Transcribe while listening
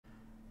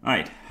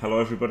Right,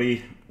 hello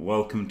everybody.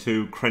 Welcome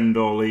to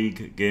Crendor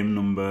League game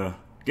number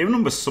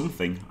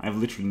something. I have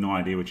literally no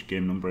idea which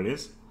game number it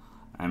is.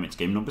 It's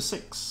game number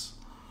 6.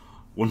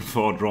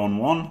 1-4 drawn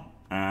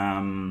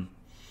 1.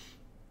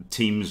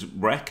 Teams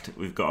wrecked.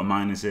 We've got a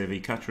minus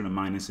AV catcher and a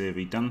minus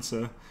AV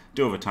dancer.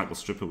 Do have a tackle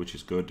stripper, which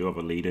is good. Do have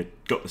a leader.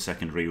 Got the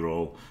second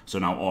reroll. So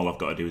now all I've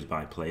got to do is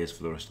buy players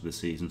for the rest of the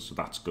season. So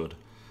that's good.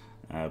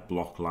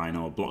 Block line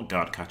or block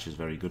guard catcher is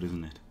very good,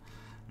 isn't it?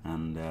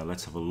 And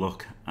let's have a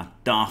look at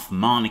Darth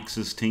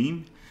Marnix's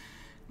team.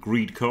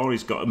 Greedcore,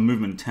 he's got a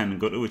movement 10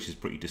 gutter, which is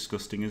pretty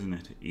disgusting, isn't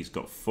it? He's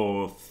got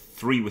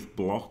 3 with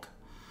block.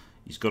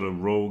 He's got a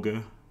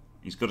Roger.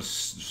 He's got a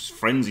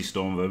Frenzy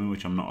Storm Vermin,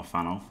 which I'm not a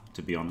fan of,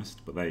 to be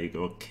honest. But there you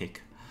go,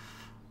 kick,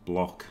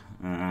 block.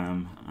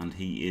 And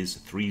he is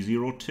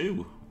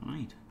 302.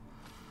 Right.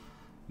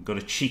 Got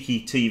a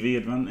cheeky TV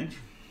advantage.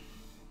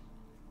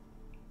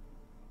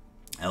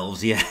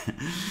 Elves, yeah.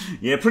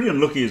 Yeah, pretty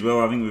unlucky as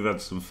well. I think we've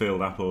had some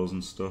failed apples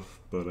and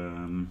stuff, but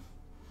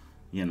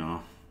you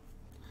know,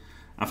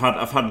 I've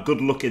had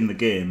good luck in the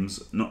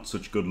games, not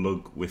such good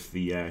luck with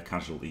the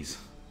casualties.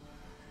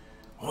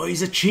 Oh,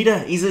 he's a cheater.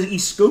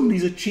 He's scummed.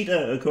 He's a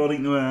cheater,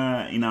 according to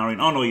Enarion.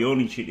 Oh no, you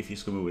only cheat if you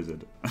scum a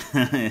wizard.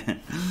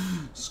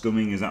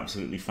 Scumming is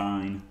absolutely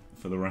fine,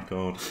 for the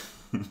record.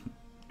 It's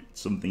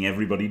something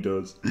everybody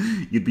does.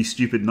 You'd be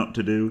stupid not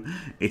to do.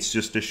 It's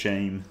just a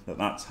shame that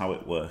that's how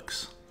it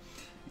works.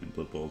 In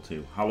Blood Bowl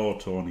 2. Hello,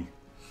 Tony.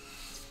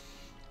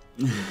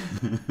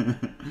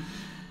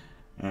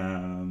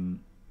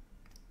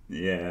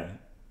 Yeah,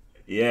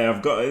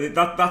 I've got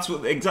that. That's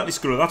what exactly,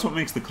 Screw. That's what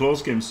makes the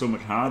close game so much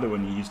harder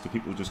when you're used to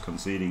people just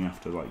conceding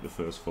after like the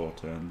first 4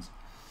 turns.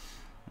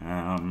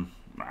 I'm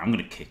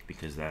gonna kick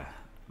because they're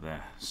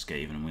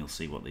Skaven, and we'll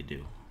see what they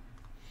do.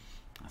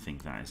 I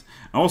think that is.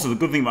 And also, the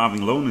good thing about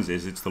having loners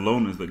is it's the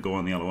loners that go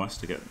on the LOS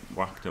to get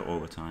whacked at all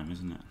the time,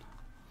 isn't it?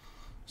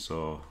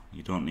 So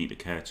you don't need to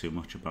care too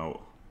much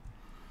about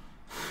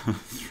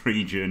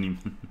 3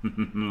 journeyman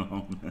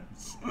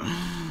loners.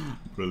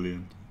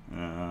 Brilliant.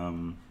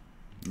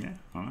 Yeah,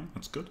 alright,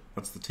 that's good.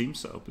 That's the team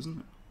setup, isn't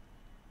it?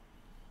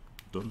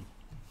 Done.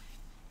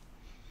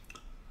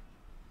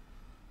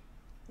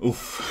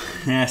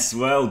 Oof. Yes,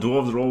 well,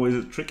 dwarves are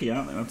always tricky,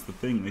 aren't they? That's the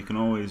thing. They can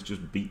always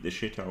just beat the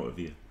shit out of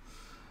you.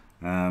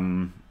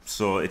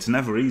 So it's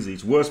never easy.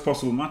 It's worst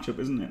possible matchup,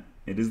 isn't it?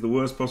 It is the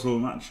worst possible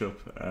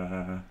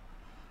matchup.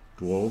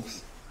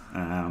 Dwarves.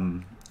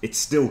 It's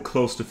still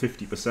close to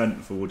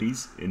 50% for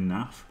Woodies in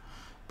NAF,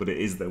 but it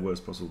is their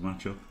worst possible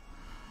matchup.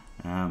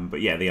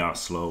 But yeah, they are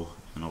slow,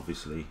 and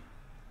obviously,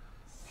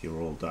 if you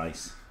roll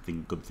dice, I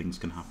think good things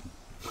can happen.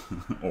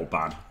 Or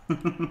bad.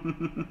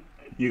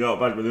 You got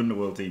bad with the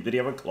Underworld team. Did he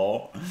have a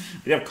claw?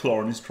 Did he have claw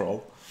on his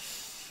troll?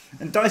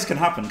 And dice can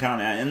happen, can't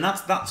it? And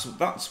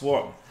that's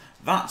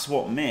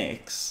what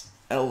makes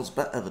Elves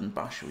better than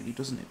Bash, really,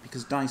 doesn't it?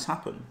 Because dice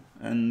happen,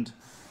 and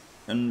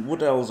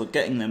Wood Elves are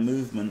getting their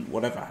movement,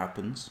 whatever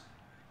happens.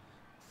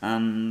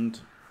 And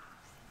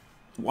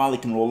while they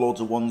can roll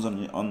loads of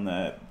 1s on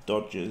their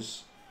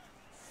dodges,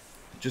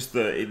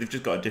 they've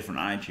just got a different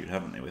attitude,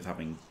 haven't they, with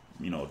having,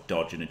 you know,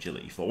 dodge and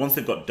agility 4. Once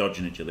they've got dodge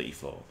and agility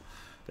 4,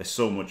 there's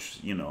so much,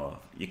 you know,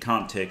 you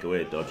can't take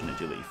away dodge and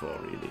agility 4,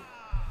 really.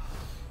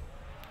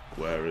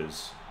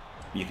 Whereas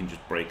you can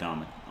just break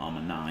armor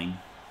 9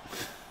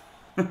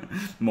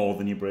 more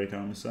than you break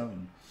armor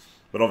 7.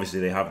 But obviously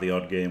they have the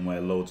odd game where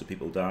loads of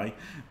people die.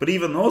 But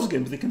even those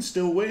games, they can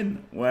still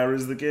win.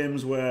 Whereas the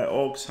games where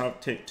orcs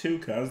take 2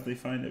 cards, they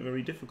find it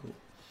very difficult.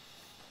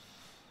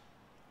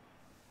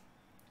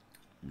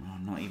 Oh,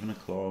 not even a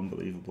claw,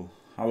 unbelievable.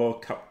 Hello,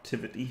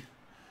 Captivity.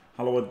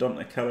 Hello,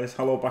 Adonta Kellis.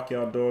 Hello,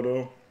 Backyard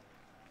Dodo.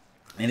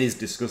 It is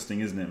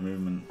disgusting, isn't it,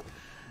 movement?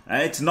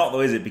 It's not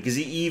though, is it? Because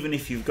even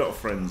if you've got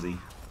Frenzy...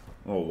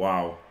 Oh,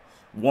 wow.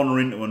 1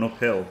 into an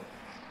uphill.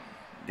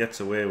 Gets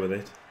away with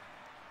it.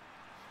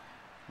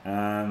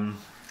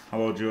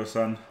 Hello,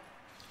 Joe-san.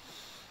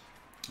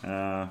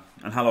 And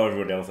hello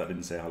everybody else I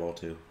didn't say hello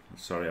to.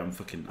 Sorry, I'm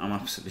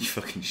absolutely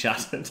fucking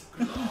shattered.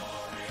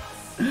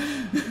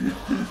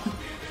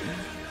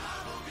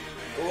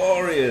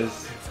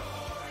 Glorious.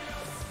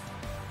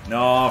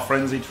 No,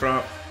 Frenzy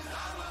Trap.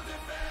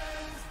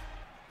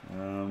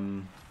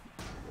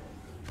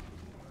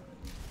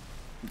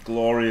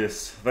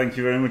 Glorious. Thank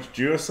you very much,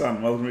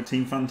 Joe-san. Welcome to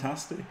Team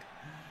Fantastic.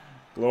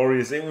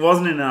 Glorious. It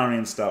wasn't an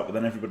Enarion start, but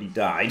then everybody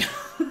died.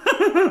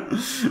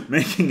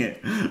 Making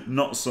it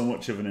not so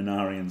much of an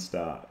Enarion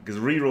start. Because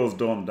rerolls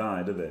don't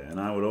die, do they? And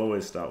I would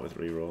always start with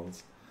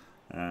rerolls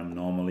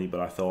normally.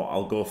 But I thought,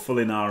 I'll go full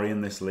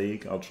Enarion this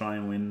league. I'll try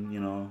and win, you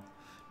know,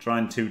 try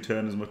and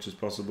 2-turn as much as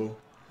possible.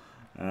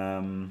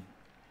 And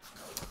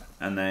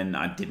then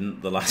I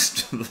didn't the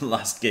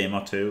last game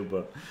or 2.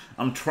 But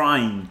I'm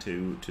trying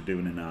to do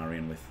an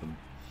Enarion with them.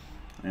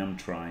 I am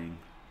trying.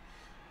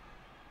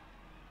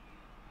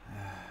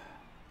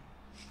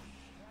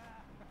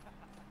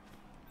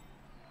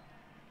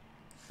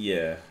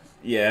 Yeah,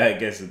 I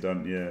guess it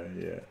done.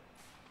 Yeah.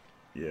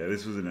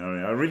 This was an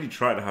Enarion. I really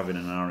tried to have an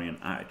Enarion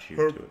attitude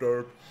to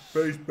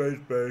it.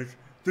 Base.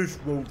 This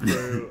won't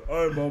fail.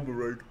 I'm on the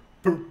right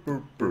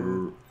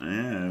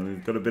Yeah,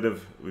 we've got a bit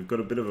of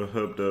a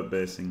herb dirt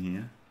basing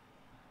here.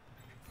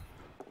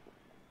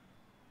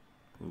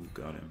 Oh,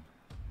 got him.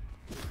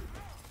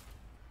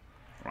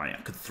 Right,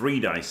 I could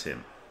 3-dice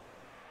him.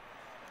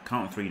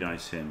 Can't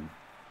 3-dice him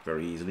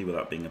very easily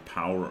without being a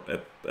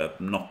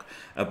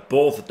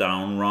both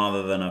down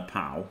rather than a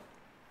pow.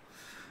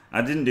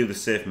 I didn't do the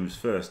safe moves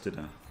first, did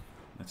I?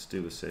 Let's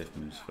do the safe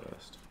moves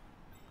first.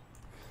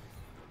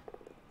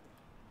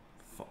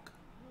 Fuck.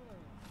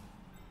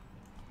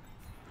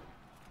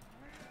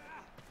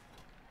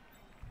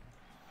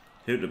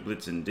 Who to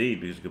blitz indeed,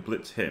 because we could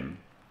blitz him.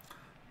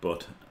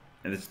 But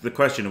it's the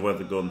question of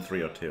whether going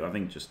 3 or 2. I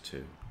think just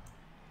 2.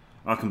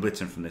 I can blitz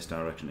him from this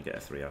direction to get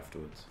a 3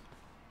 afterwards.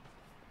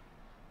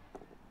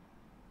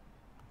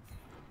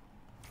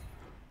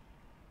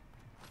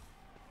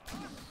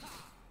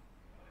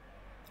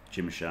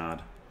 Jim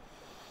Shard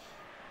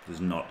does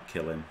not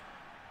kill him.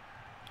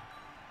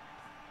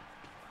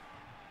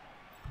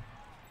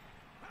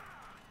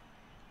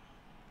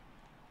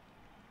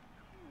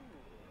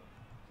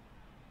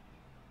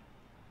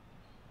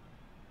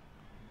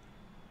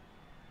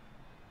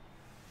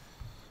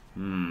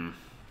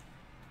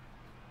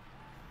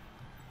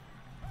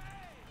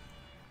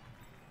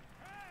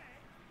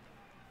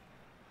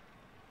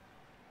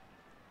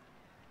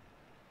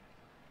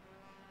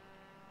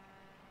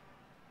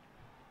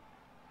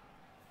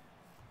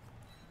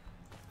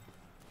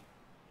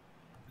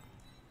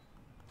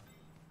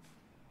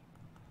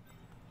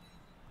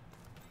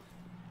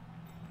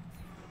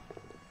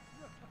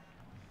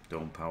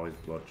 Don't power his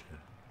blodger.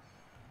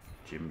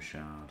 Jim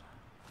Shard.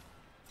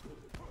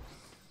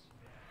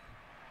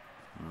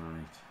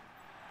 Right.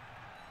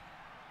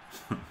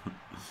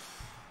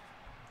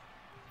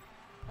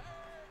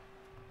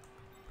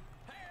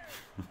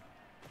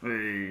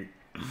 Hey.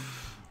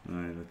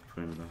 Right, let's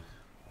put him back.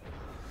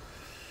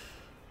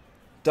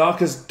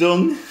 Darkest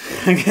Dung?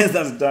 I guess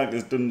that's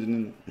Darkest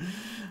Dungeon.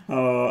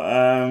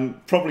 Oh,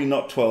 probably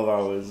not 12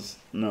 hours.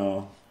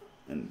 No.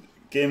 And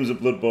games of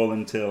Blood Bowl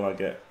until I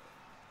get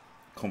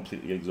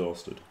completely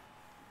exhausted.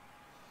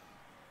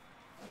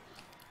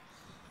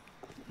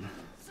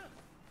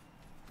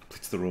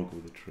 It's the rogue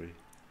with the tree.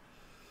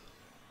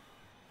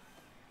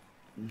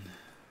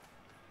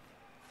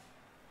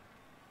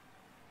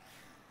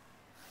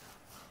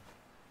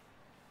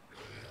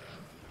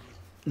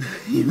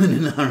 Even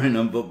Enarion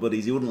on butt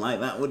buddies, he wouldn't like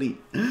that, would he?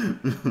 Oh,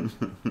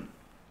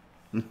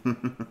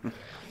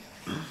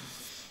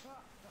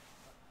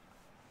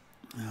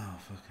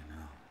 fucking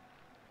hell.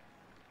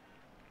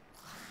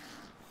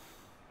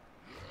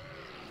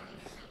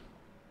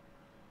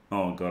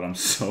 Oh god, I'm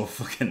so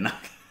fucking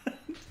knackered.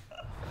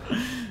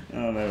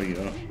 Oh, there we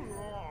go.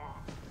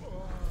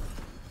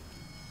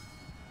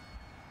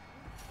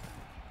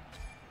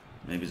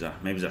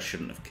 Maybe I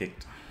shouldn't have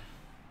kicked.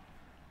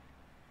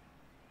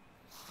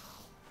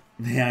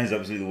 The AI is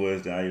absolutely the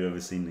worst AI you've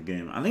ever seen in the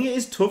game. I think it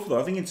is tough though.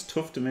 I think it's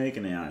tough to make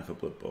an AI for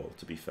Blood Bowl,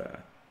 to be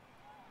fair.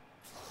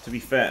 To be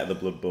fair to the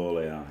Blood Bowl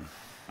AI.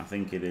 I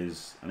think it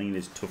is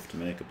tough to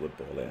make a Blood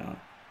Bowl AI.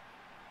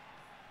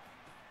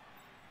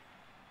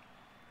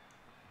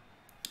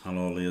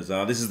 Hello,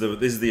 Leozar. This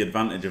is the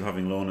advantage of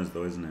having loners,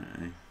 though, isn't it?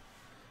 Eh?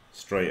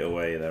 Straight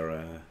away,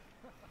 they're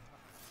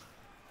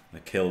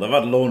killed. I've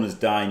had loners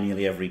die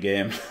nearly every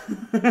game,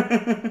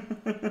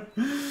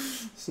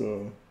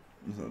 so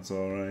that's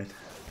all right.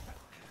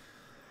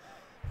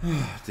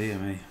 Oh, dear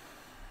me.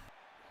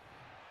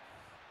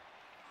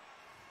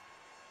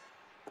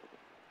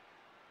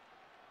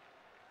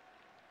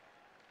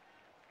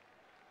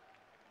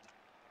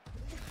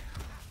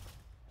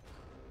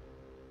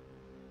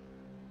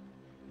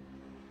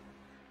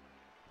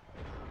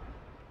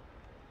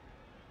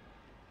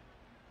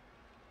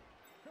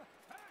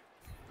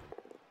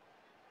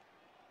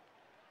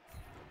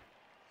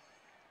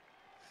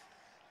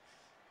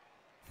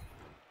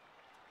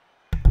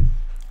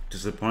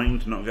 Disappointing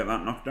to not get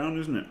that knocked down,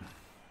 isn't it?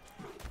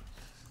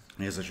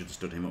 I guess I should have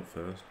stood him up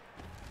first.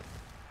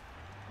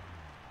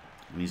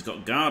 And he's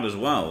got guard as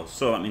well,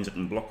 so that means I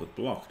can block with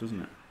block,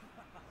 doesn't it?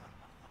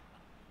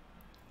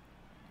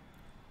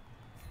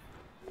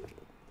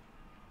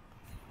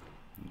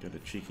 Get a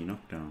cheeky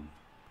knockdown.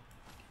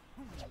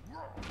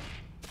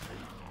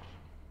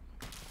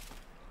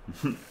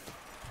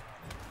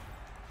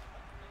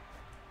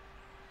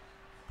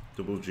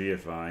 Double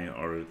GFI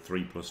or a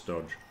 3+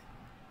 dodge.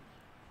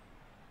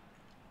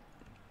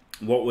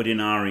 What would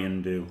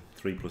Enarion do?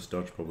 3+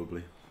 dodge,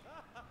 probably.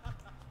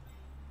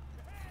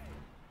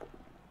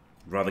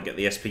 Rather get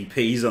the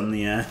SPPs on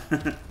the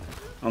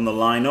on the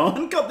line. Oh,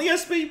 and got the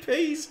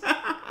SPPs.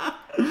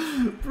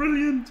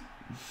 Brilliant.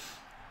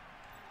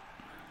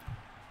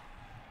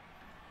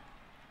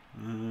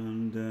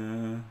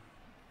 And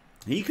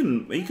he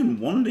can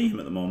 1D him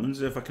at the moment.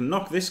 So if I can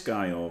knock this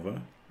guy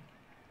over,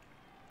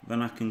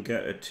 then I can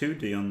get a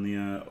 2D on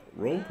the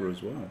rover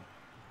as well.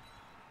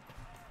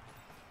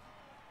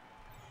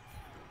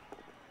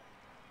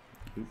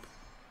 Oop.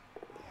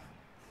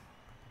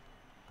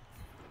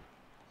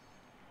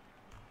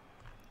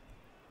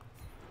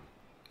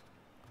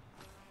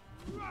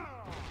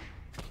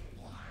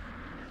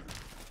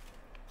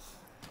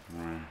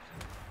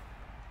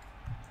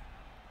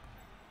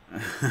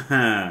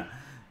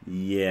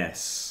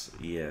 Yes,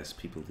 yes,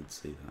 people did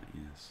see that,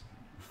 yes.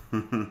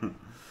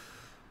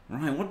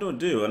 Right, what do I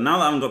do? And now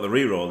that I haven't got the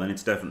reroll, then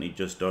it's definitely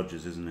just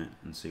dodges, isn't it?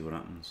 And see what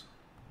happens.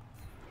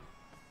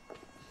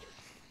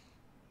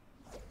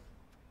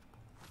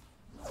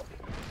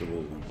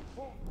 Double one.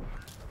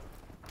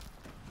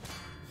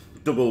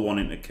 Double one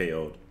into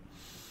KO'd.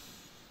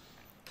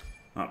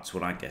 That's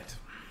what I get.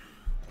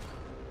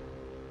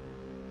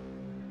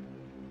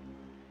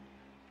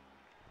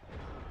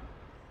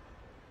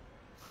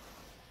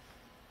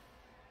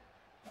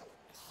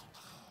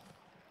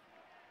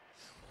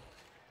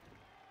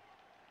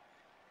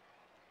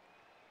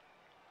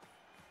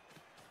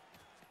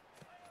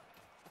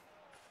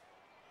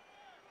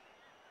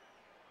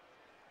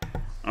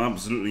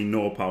 Absolutely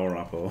no power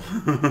apple.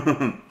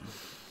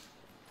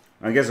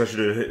 I guess I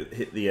should have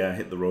hit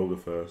the Roger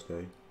first,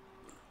 eh?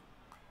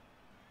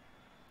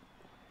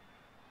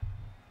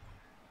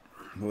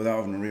 But without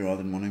having a reroll, I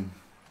didn't want him.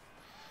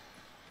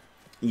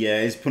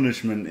 Yeah, his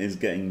punishment is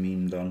getting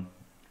memed on.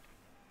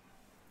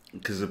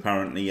 Because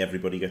apparently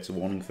everybody gets a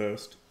warning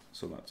first.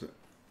 So that's it.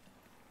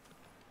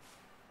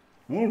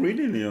 Oh,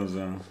 really,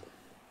 Leoza?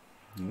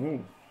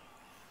 Oh.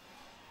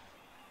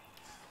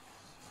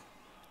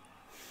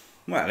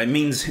 Well, it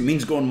means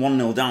going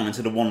 1-0 down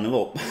instead of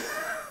 1-0 up.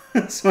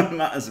 So it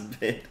matters a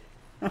bit.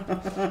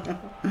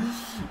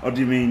 Or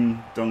do you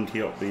mean Don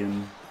Quixote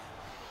being...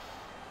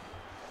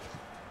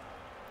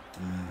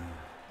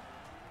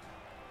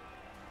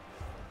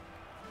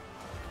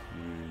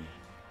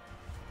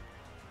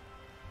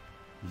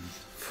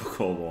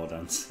 Fuck all war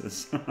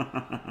dancers.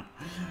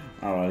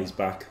 Alright, he's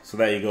back. So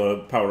there you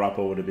go, Power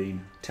Apple would have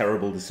been a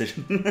terrible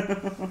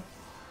decision.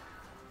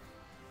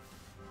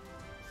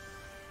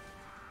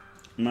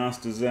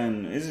 Master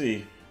Zen, is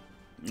he?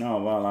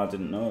 Oh, well, I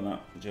didn't know that.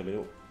 Jelly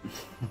up.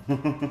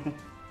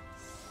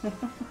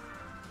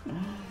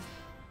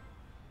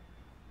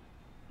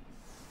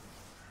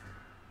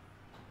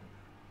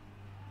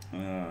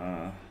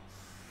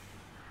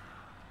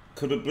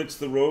 Could have blitzed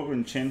the rogue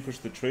and chain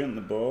pushed the tree on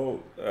the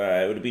ball.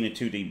 It would have been a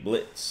 2D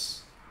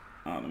blitz.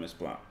 Oh, I missed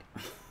black.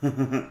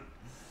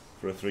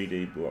 For a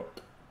 3D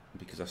block.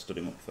 Because I stood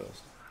him up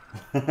first.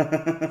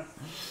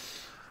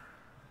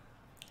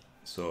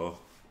 So...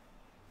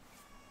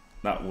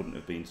 that wouldn't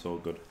have been so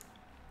good.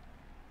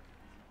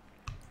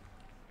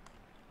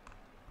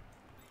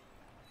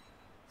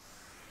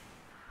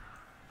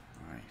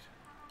 Right.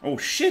 Oh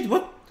shit,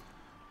 what?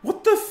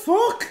 What the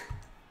fuck?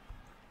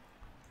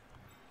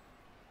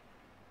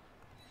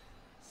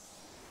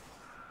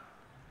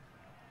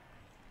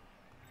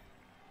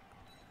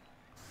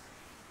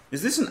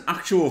 Is this an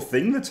actual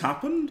thing that's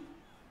happened?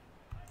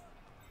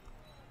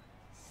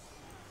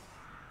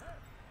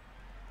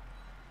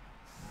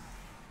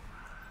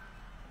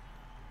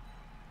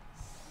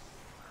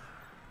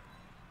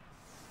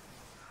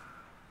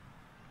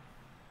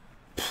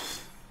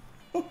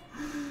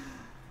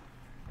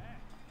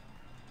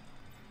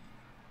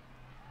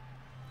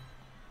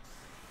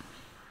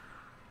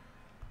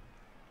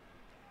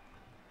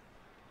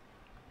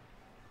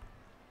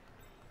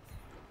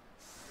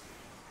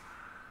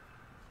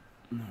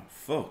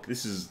 Fuck,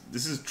 this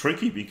is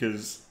tricky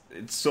because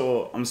it's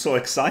so I'm so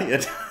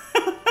excited.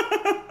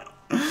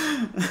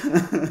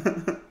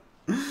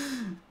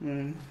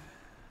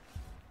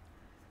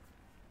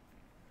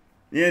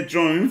 Yeah,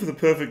 drawing in for the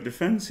perfect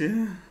defense,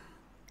 yeah.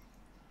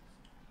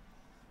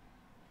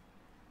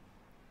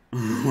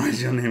 Why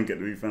did your name get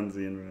to be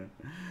fancy and red?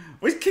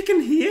 Oh, he's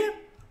kicking here?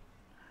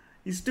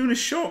 He's doing a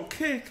short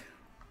kick.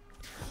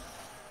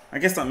 I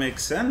guess that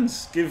makes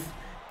sense. Give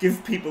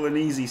people an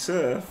easy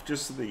surf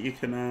just so that you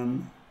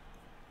can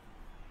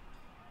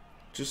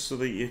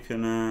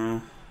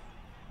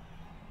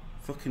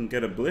fucking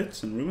get a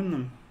blitz and ruin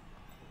them.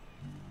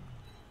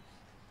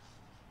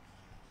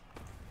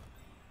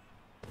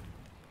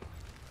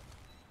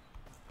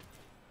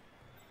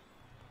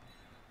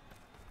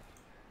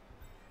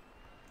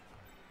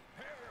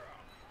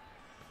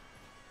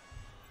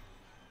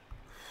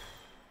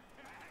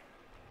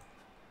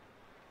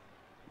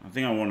 I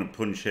think I want to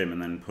punch him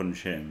and then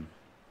punch him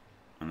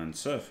and then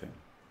surf him.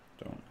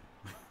 Don't.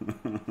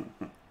 I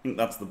think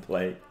that's the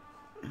play.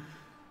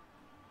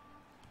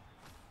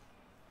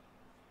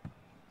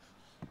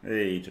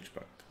 Hey, touch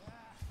back.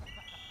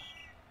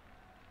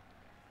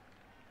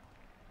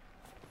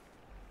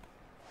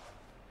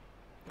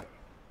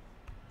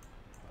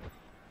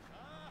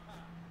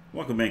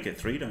 Well, I could make it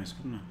 3 dice,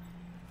 couldn't I?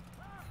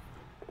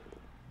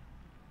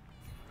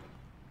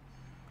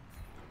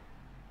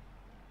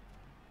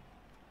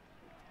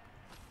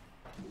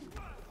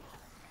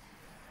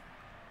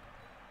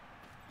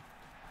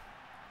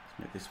 Let's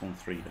make this one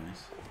 3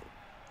 dice.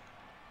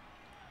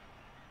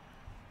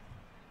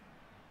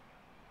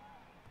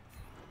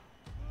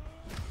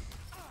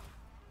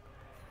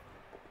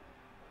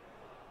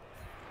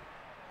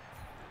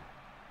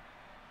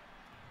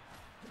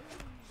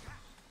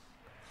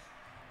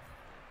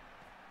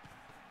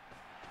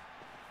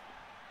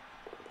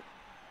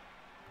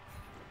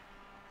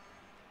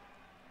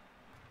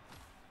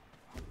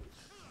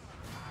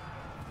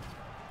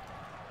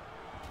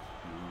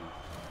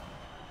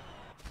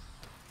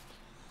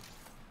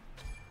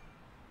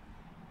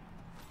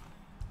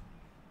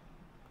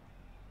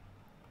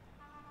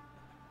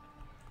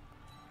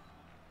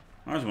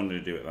 I just wanted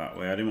to do it that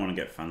way. I didn't want to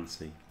get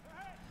fancy.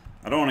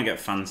 I don't want to get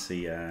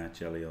fancy,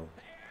 Jelly-O.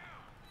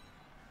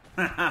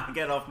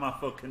 Get off my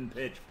fucking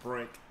pitch,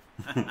 prick.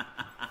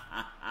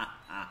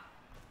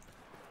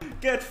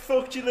 Get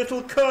fucked, you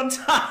little cunt.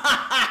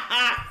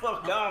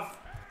 Fuck off.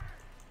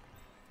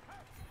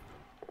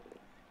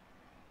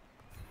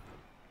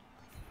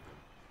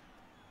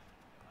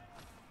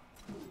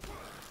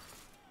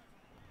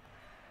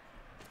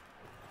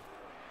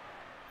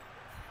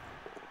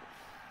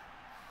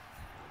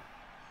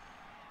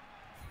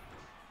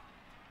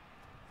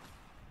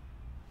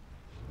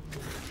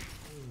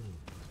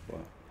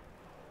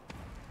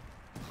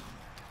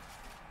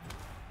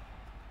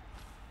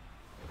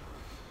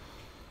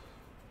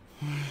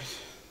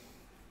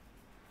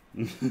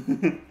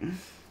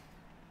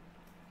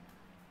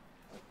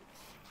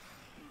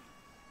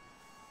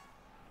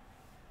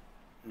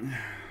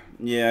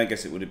 Yeah, I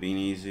guess it would have been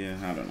easier.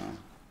 I don't know.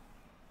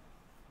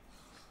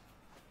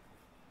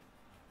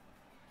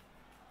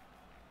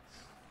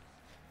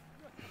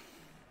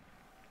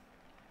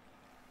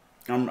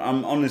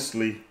 I'm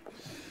honestly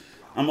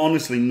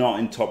not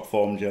in top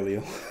form,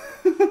 Jelly-O.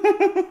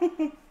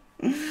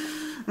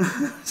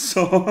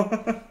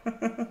 So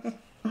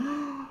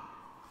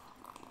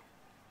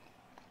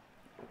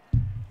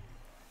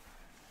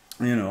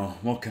you know,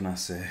 what can I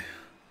say?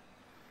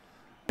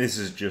 This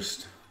is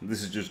just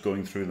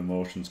going through the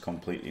motions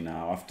completely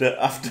now.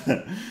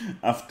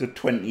 After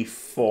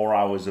 24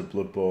 hours of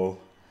Blood Bowl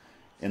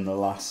in the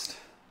last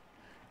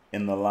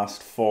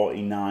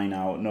 49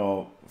 hours,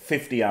 no,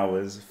 50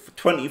 hours,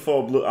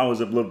 24 hours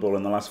of Blood Bowl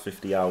in the last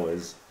 50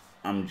 hours.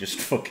 I'm just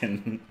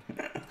fucking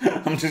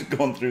I'm just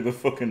going through the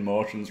fucking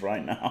motions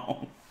right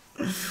now.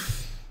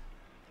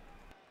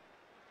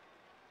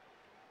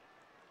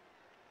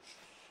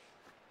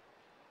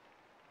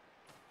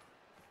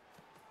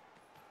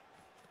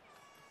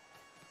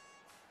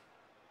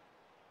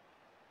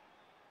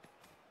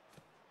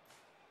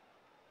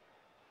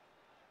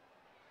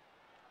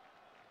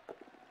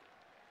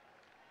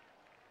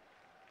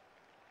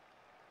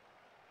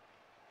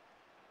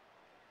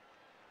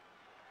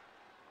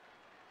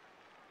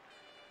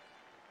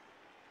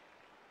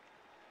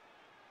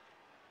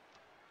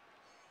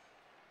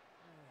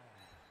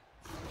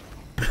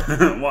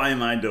 Why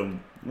am I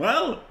dumb?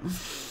 Well,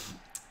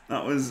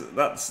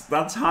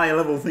 that's higher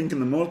level thinking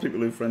than most people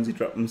who frenzy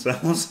trap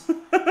themselves.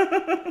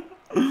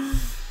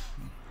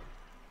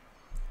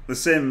 The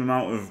same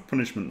amount of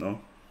punishment though.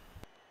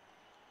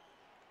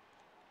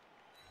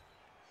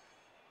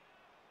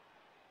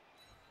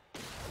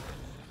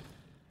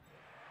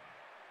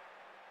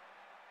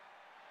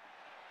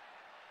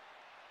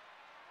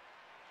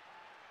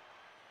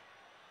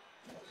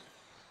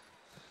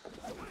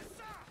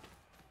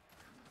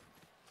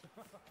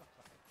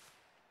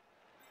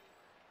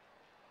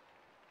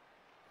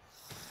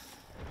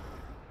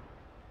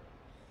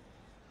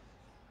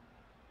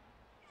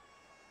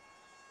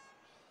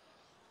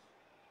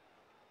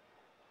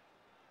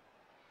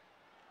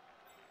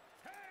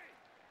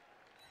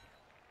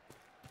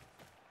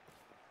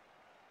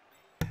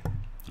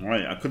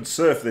 Right, I could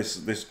surf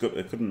this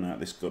gutter, couldn't I?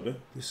 This gutter,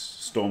 this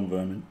storm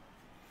vermin.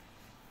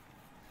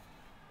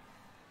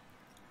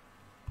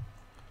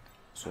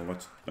 So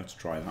let's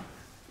try that.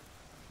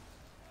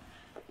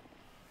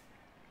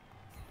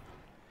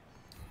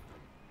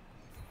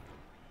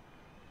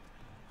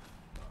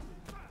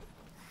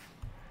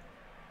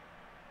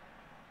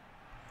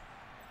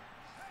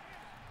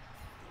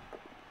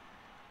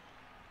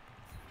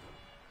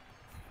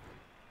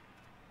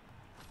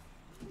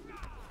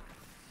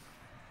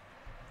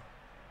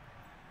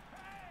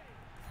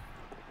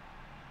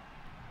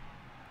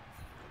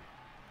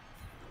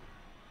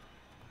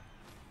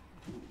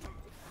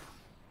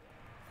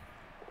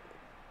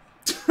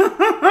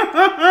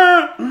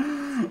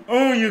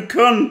 Oh, you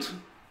cunt!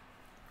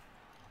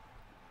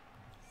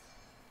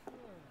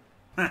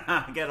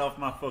 Get off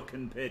my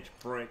fucking pitch,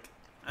 prick.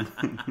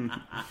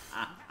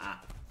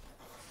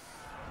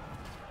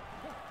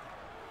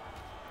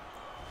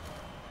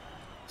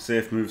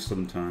 Safe move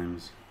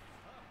sometimes.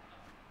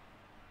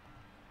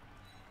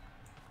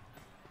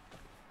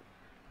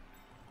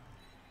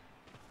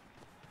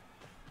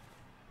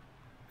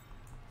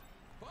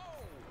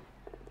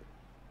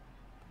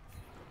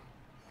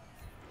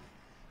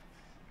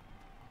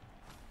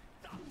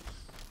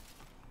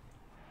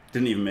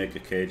 Didn't even make a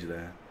cage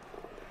there.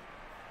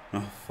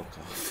 Oh, fuck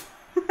off.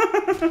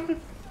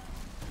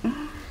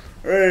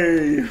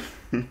 Hey!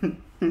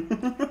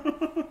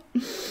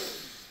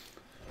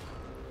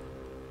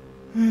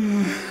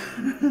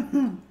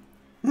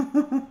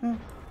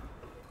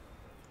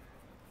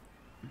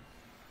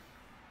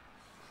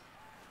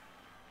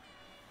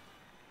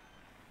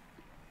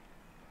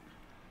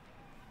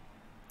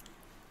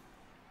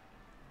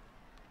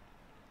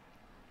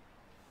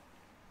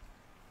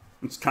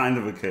 It's kind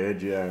of a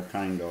cage, yeah,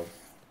 kind of.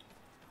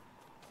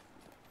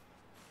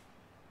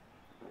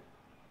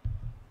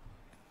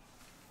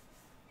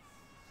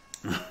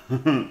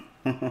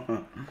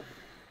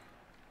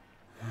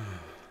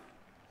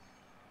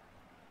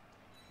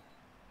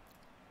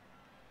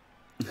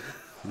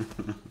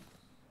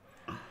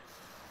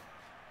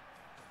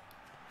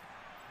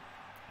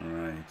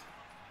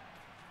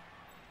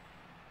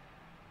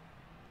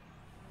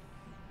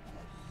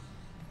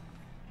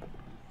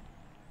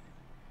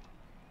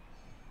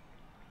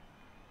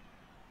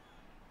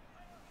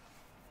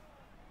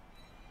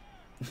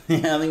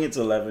 Yeah, I think it's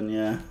 11,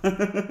 yeah.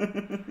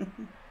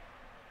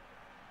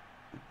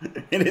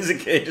 It is a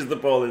cage as the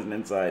ball isn't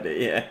inside it,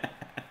 yeah.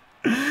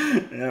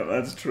 Yeah,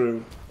 that's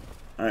true.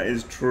 That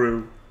is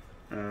true.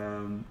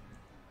 A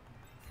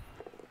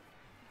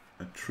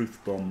truth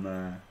bomb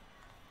there.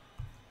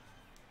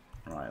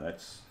 Right,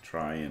 let's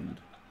try and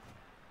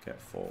get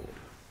forward.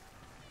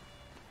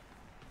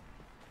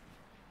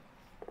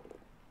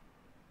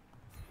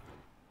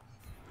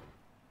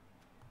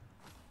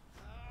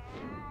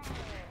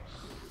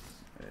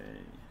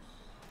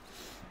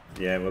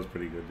 Yeah, it was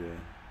pretty good, yeah.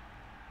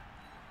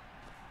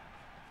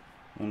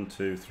 1,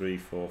 2, 3,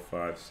 4,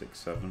 5, 6,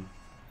 7.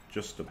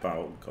 Just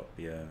about got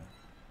the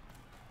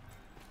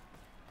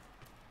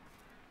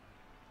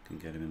can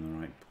get him in the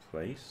right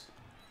place.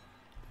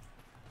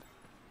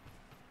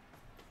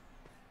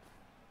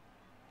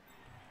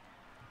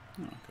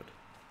 Oh, good.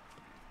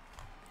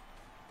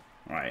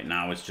 Right,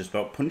 now it's just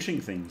about punching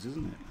things,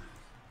 isn't it?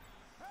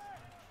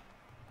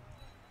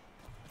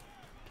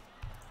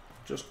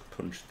 Just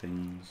punch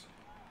things.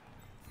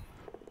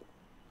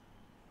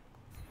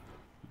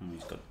 Oh,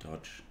 he's got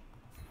dodge.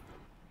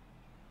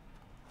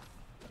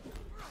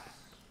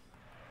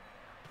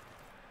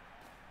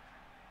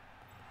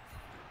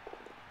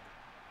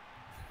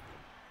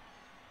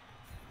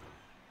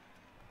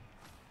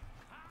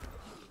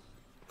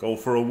 Go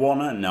for a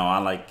one-er? No, I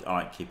like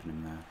keeping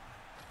him there.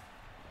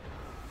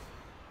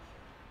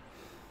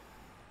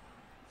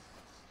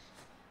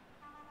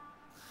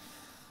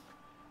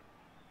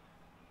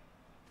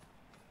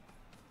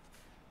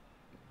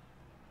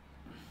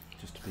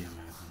 Just to be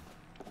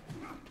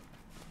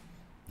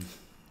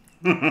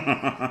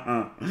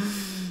American.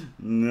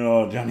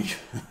 No, Johnny.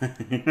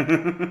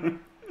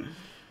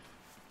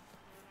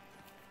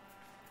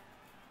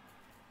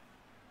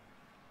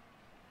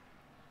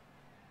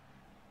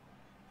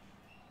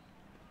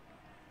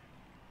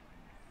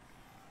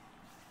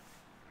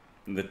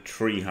 The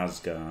tree has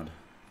guard.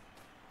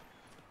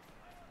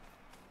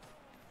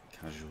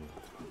 Casual.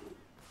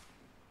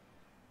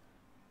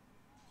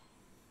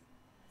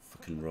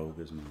 Fucking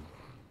rogues, man.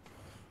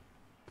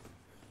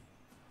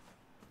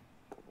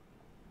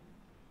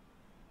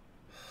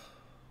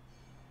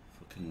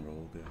 Fucking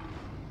rogue.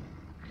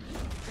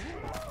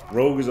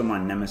 Rogues are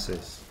my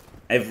nemesis.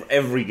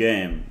 Every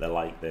game they're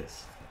like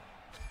this.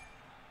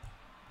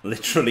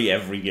 Literally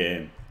every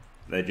game.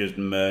 They just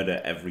murder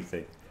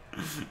everything.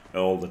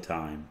 All the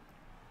time.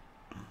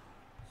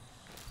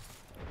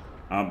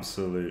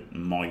 Absolute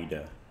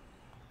moider.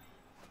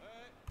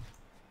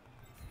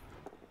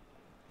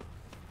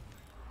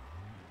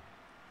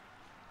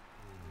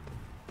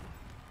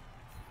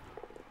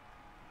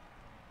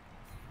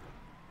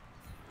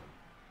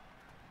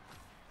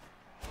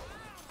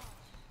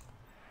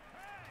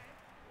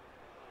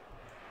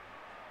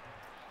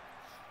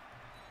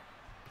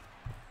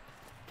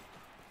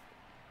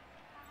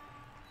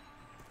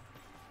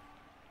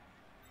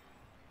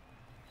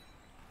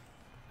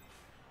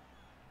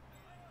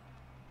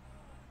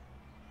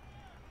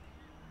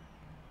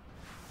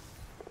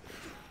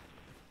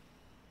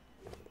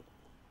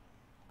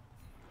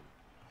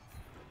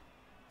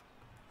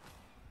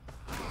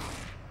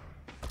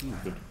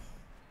 Good.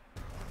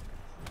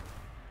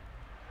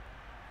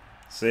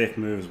 Safe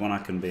moves when I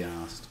can be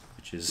asked,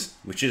 which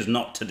is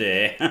not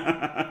today.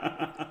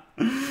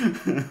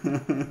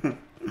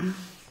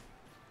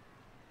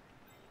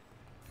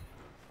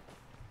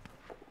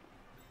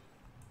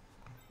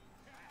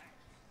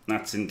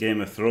 That's in Game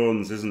of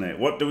Thrones, isn't it?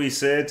 What do we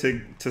say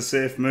to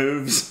safe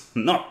moves?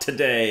 Not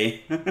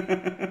today.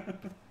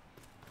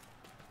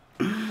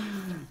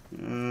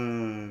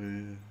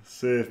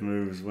 Safe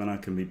moves when I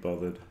can be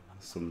bothered.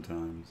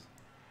 Sometimes.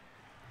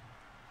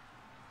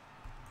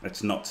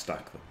 Let's not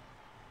stack them.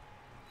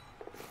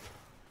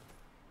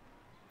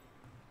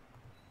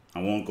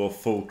 I won't go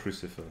full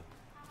Crucifer.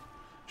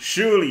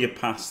 Surely you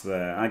pass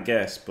there, I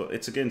guess, but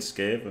it's against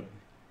Skaven.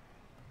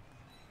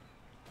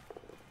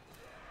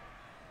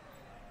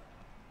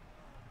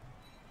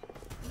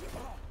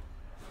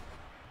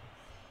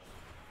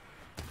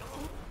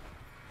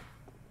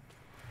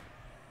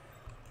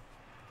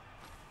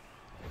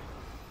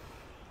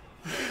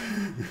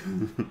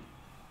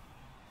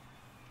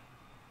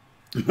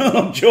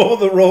 Oh, Joe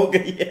the Rogue,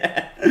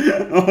 yeah.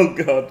 Oh,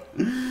 God.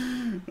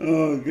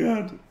 Oh,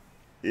 God.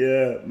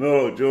 Yeah,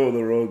 no, Joe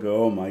the Rogue,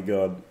 oh, my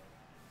God.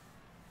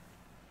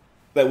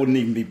 That wouldn't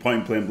even be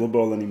point playing Blood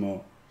Bowl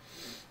anymore.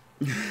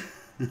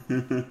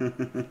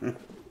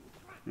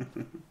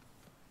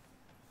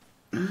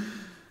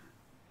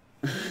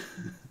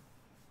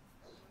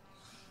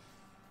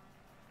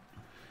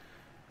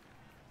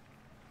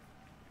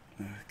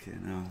 Okay,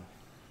 now.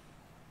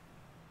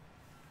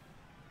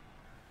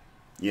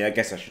 Yeah, I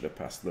guess I should have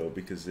passed though,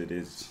 because it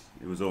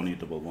was only a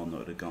double one that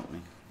would have got me.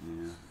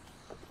 Yeah.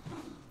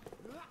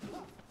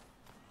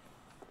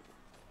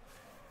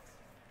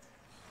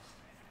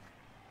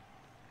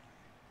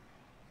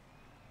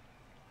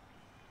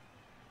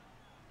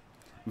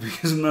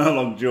 Because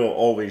Murloc Joe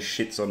always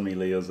shits on me,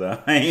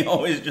 Leoza. He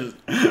always just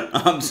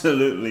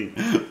absolutely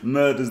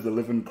murders the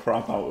living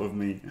crap out of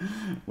me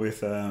with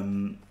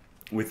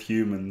with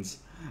humans.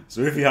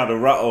 So if he had a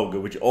rat ogre,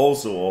 which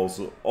also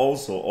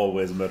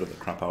always murdered the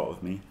crap out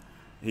of me,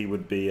 he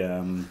would be,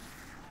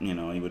 you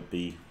know, he would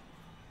be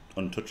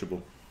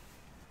untouchable.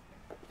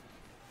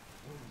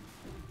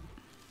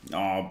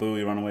 Oh, boo,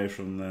 he ran away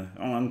from the...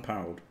 Oh,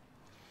 unpowered.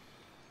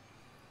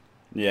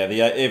 Yeah, the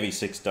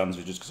AV6 stands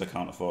with just because I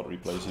can't afford to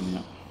replace him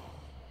yet.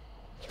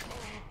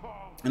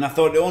 And I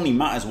thought it only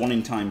matters 1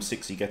 in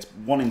 6 he gets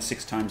 1 in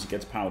 6 times he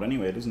gets powered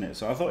anyway, doesn't it?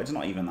 So I thought it's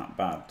not even that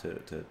bad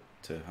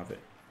to have it.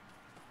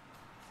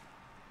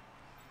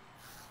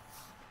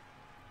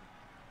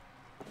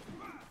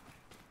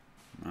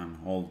 Man,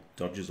 all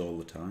dodges all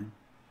the time.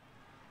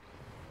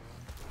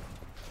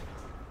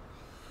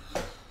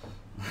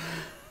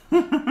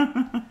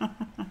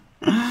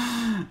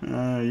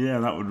 Yeah,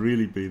 that would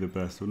really be the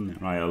best, wouldn't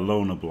it? Right, a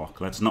loner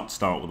block. Let's not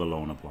start with a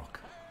loner block.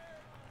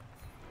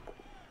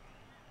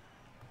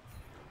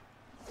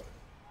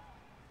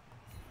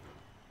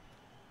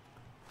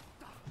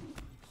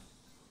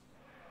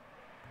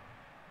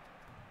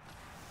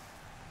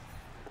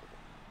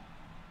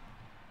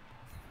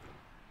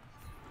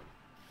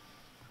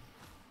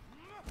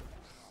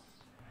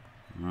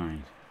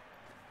 Right.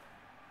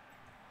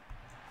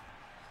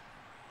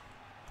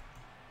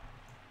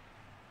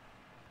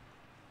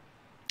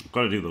 I've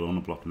got to do the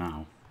loner block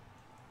now.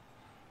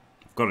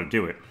 I've got to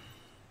do it.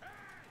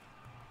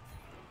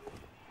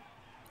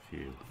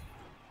 Phew.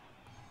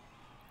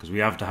 Because we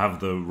have to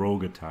have the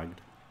rogue tagged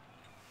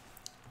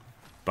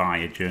by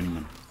a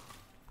journeyman.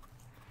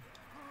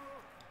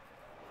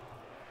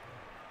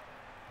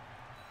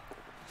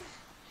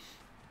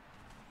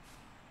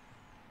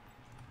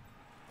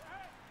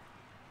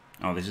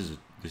 Oh, this is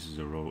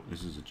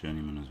a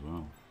journeyman as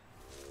well.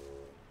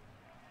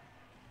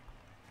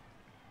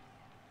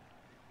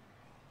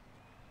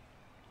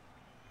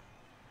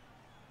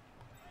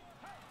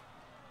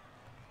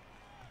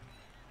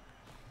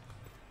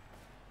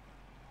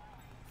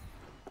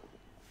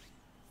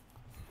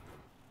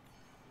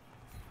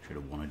 Should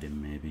have wanted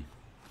him maybe.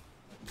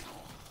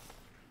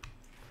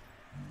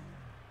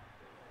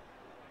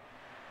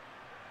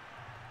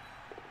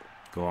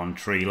 Go on,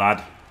 tree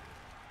lad.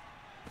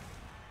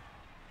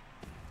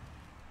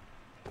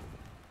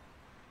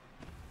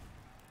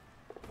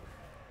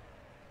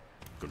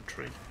 Good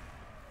tree.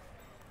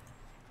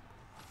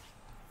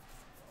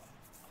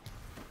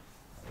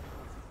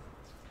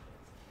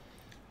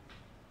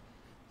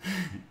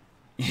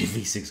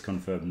 V6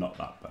 confirmed, not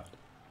that bad.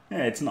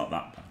 Yeah, it's not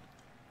that bad.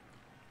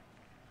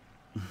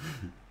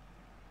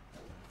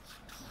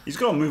 He's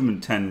got a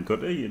movement 10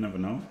 gutter, you never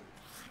know.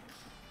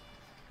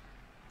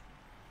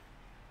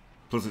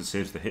 Plus it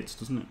saves the hits,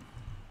 doesn't it?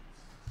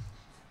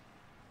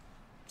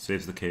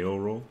 Saves the KO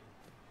roll.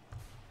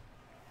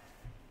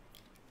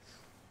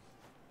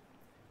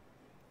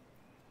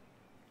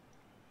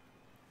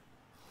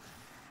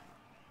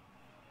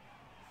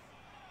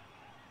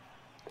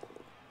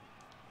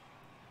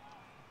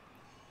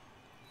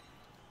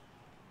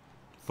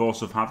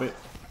 Force of habit.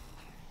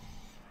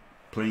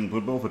 Playing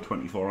Blood Bowl for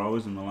 24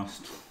 hours in the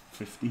last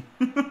 50.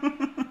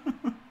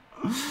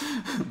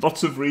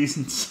 Lots of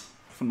reasons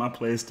for my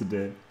plays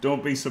today.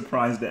 Don't be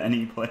surprised at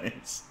any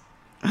plays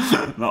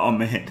that are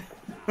made.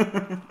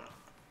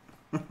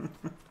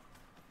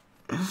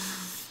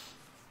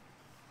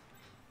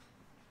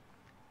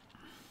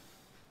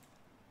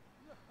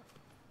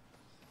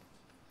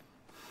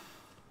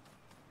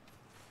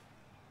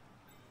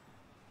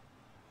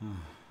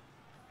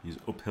 He's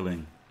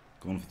uphilling,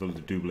 going for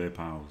the double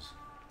powers.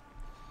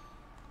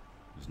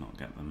 Does not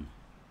get them.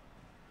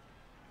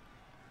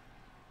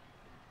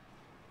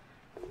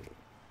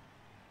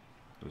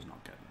 Does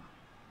not get them.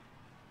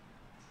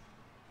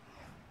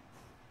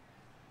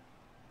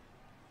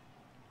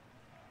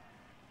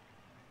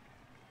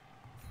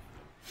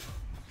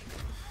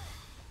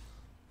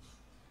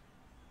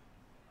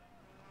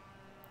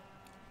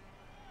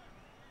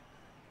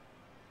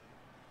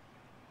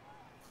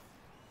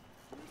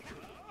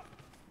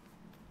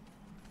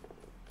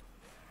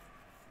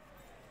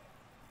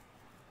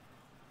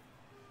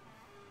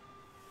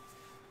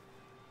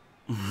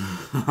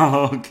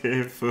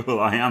 Okay, fool,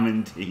 I am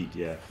indeed,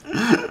 yeah.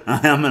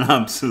 I am an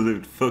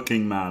absolute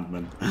fucking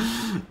madman.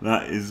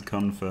 That is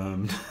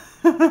confirmed.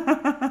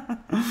 Right,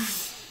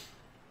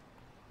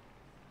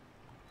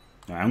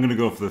 I'm going to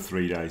go for the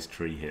 3 dice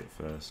tree hit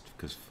first,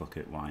 because fuck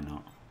it, why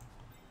not?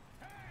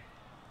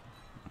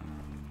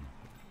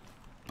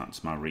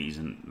 That's my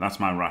reason, that's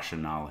my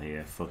rationale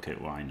here, fuck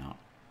it, why not?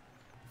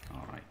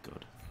 Alright,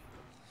 good.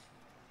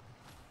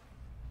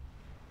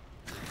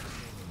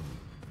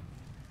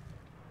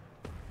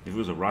 If it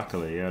was a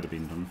Rackle, yeah, I'd have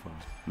been done for.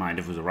 Mind,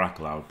 if it was a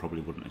Rackle, I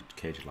probably wouldn't have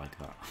caged like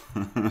that.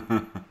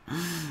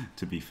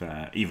 To be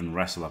fair, even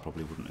Wrestle, I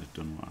probably wouldn't have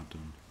done what I've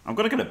done. I've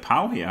got to get a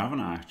POW here, haven't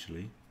I,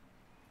 actually?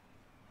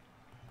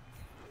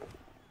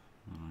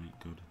 Alright,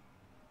 good.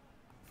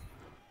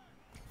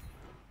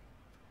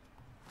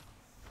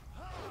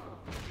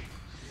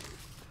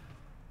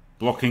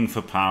 Blocking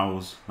for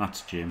POWs,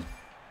 that's Jim.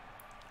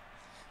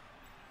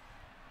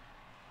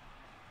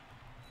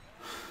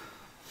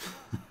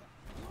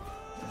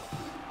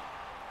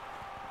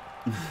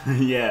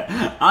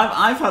 Yeah,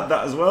 I've had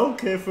that as well,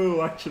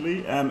 K-Fool,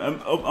 actually. Oh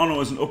no, it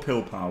was an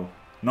uphill POW,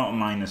 not a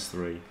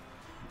 -3.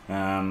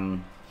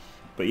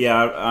 But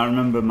yeah, I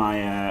remember my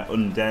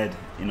undead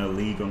in a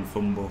league on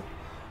Fumble,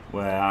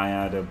 where I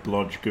had a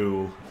blodge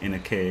ghoul in a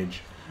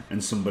cage,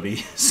 and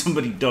somebody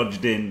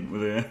dodged in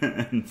with a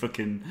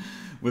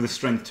with a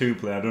strength 2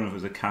 player. I don't know if it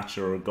was a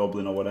catcher or a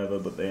goblin or whatever,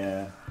 but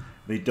they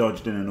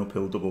dodged in and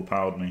uphill double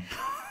POW'd me.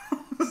 I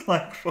was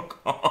like, fuck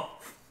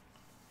off.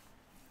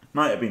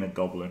 Might have been a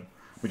goblin,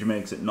 which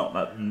makes it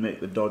make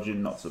the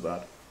dodging not so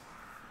bad.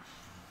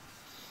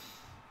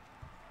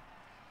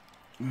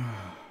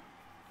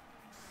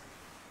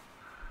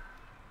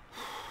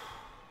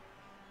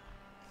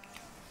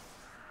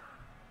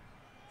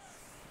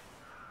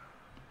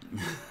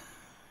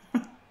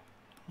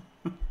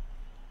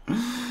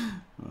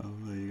 Well,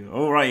 there you go.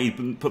 All right,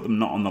 you put them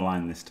not on the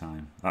line this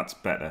time. That's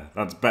better.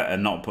 That's better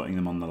not putting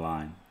them on the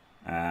line.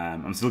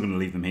 I'm still going to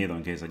leave them here though,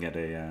 in case I get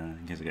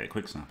a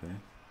quick snap here.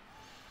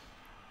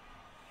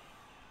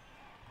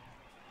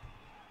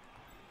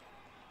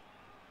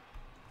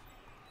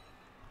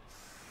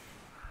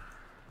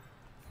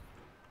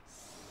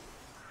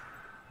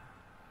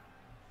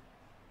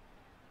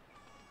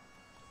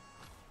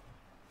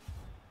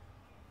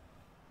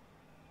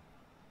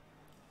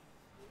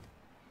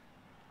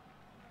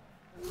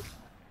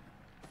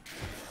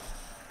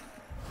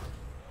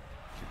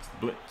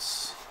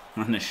 Blitz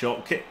and a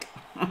short kick.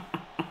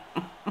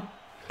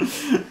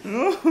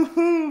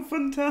 Oh,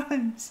 fun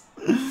times.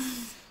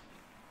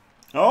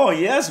 Oh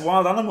yes,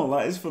 wild animal,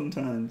 that is fun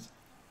times.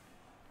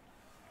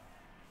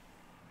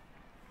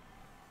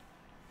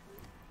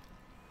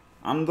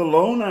 And the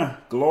loner,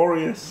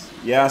 glorious.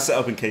 Yeah, I set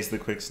up in case of the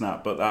quick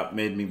snap, but that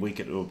made me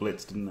weaker to a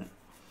blitz, didn't it?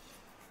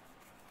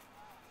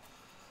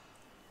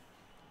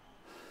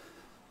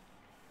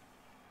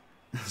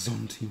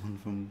 Zone team on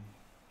from.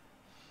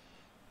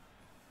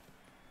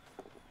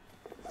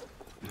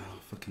 Oh,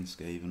 fucking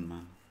Skaven,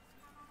 man.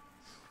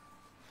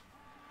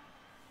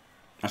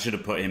 I should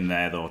have put him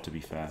there, though, to be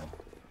fair.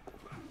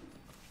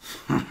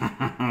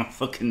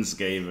 Fucking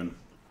Skaven.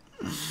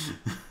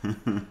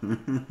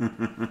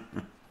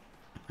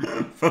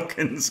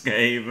 Fucking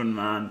Skaven,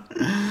 man.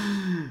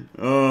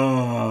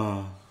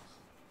 Oh.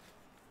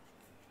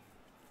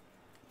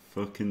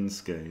 Fucking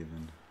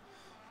Skaven.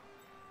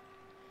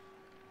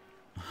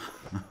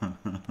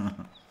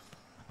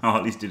 Oh,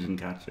 at least he didn't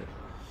catch it.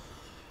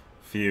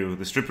 Phew.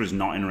 The stripper is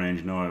not in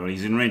range, no. But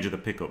he's in range of the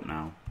pickup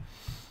now.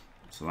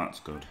 So that's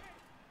good.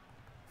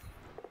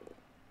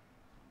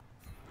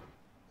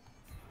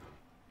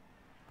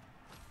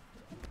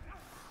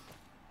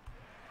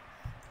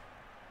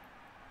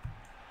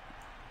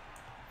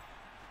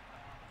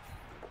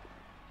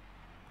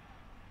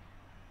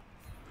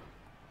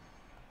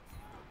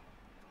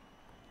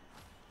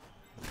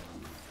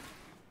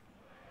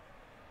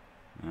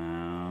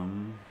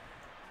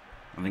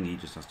 I think he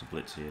just has to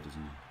blitz here,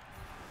 doesn't he?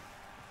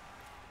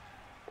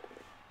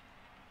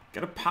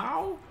 Get a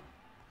POW!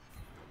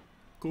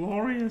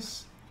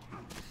 Glorious!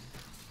 And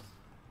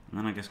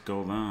then I guess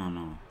go there, oh,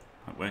 no.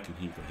 Where can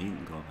he go? He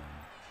can go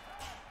there.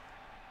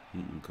 He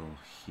can go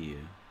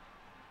here.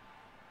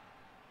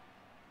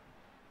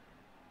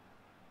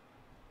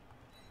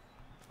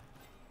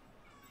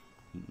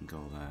 He can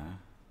go there.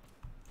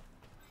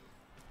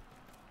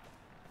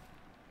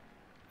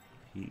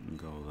 He can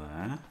go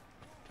there.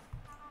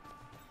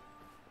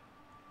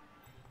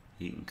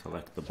 He can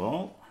collect the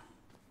ball.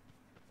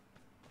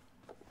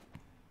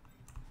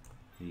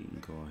 He can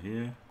go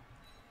here.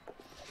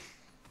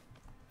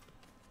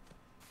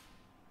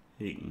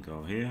 He can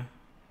go here.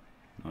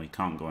 No, he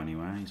can't go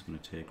anywhere. He's going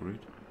to take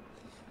root.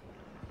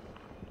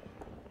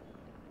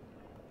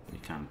 He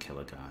can't kill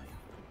a guy.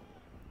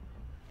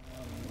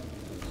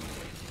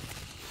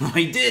 Oh,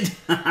 he did!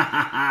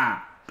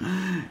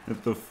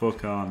 Get the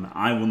fuck on.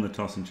 I won the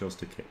toss and chose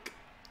to kick.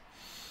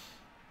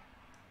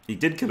 He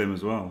did kill him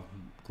as well.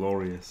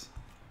 Glorious.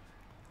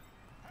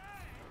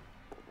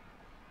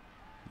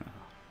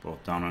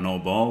 Both down on no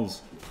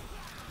balls.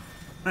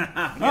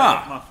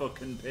 My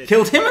fucking pitch.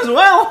 Killed him as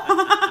well!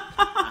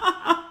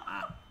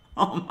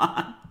 Oh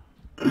man.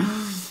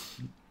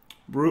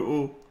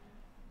 Brutal.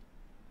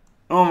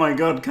 Oh my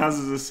god, Kaz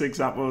is a 6,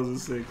 Apple is a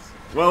 6.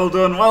 Well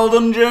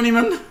done,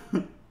 journeyman!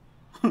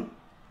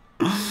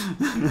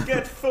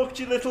 Get fucked,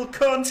 you little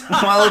cunt!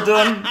 Well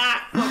done.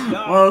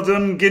 Well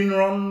done,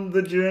 Ginron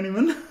the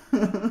journeyman.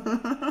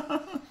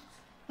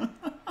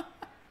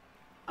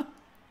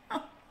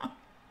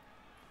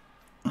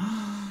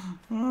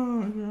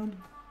 Oh my god.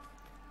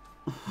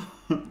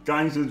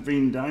 Dice has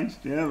been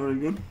diced, yeah, very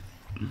good.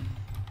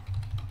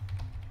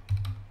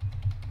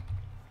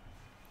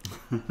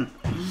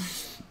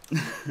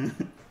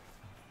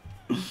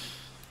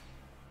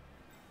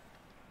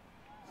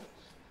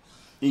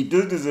 He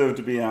does deserve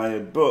to be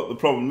hired, but the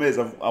problem is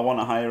I want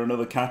to hire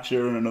another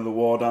catcher and another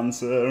war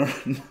dancer.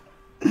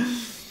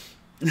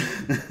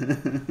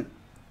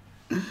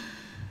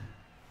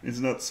 It's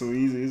not so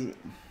easy, is it?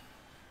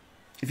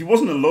 If he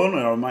wasn't a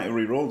loner, I might have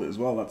re-rolled it as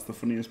well. That's the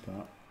funniest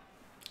part.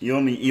 He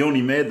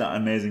only made that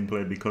amazing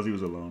play because he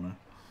was a loner.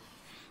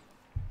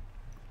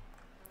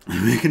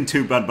 Making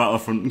 2 bad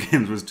Battlefront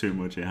games was too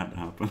much. It had to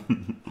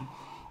happen.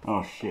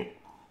 Oh shit!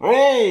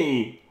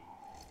 Hey!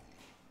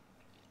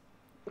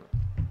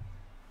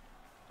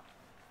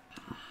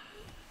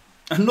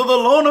 Another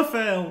loner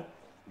fail.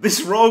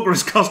 This rogue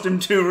has cost him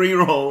 2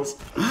 rerolls.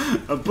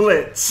 A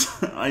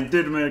blitz. I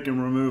did make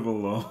him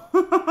removal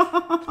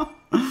though.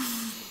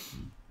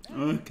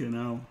 Fucking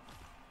hell.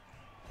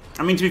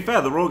 I mean, to be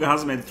fair, the rogue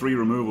has made 3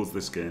 removals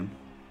this game.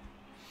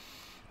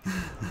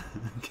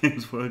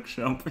 Games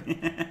Workshop.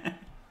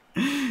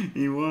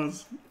 He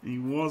was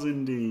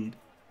indeed.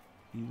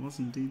 He was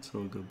indeed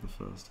so good the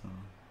first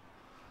time.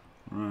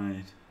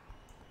 Right.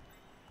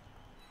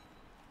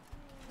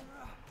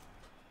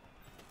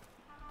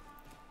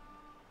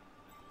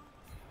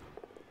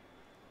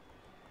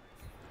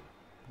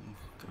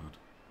 God.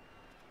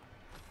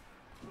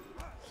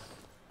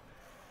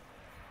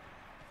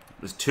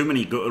 There's too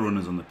many gutter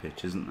runners on the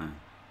pitch, isn't there?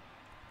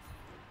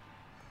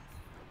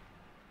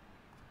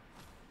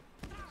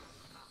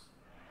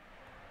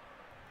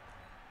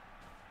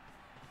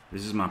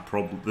 This is my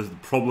problem. The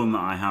problem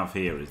that I have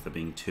here is there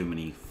being too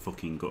many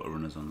fucking gutter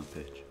runners on the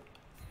pitch.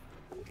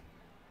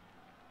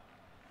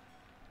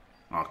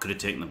 Oh, I could have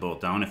taken the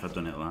boat down if I'd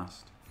done it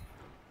last.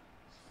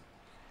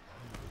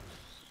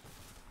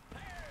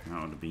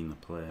 That would have been the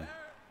play.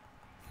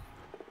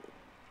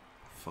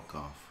 Fuck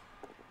off.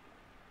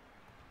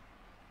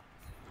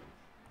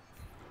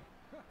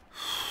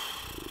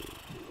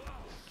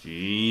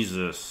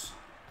 Jesus.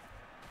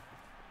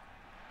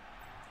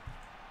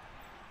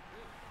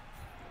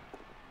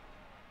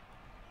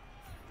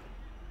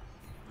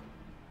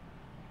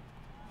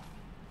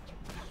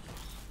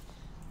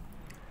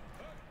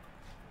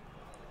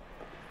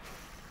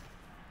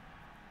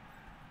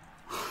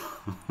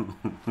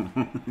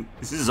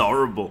 This is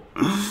horrible.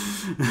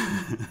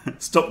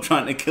 Stop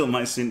trying to kill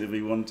my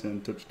soon-to-be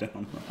one-turn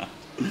touchdown.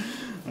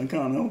 I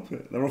can't help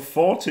it. There are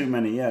 4 too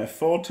many, yeah.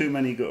 4 too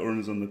many gutter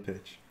runners on the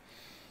pitch.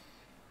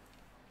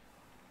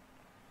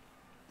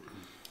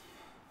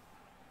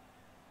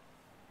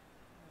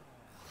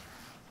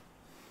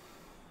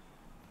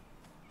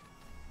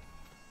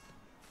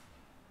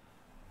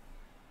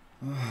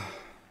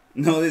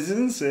 No, this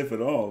isn't safe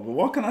at all. But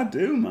what can I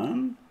do,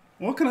 man?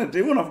 What can I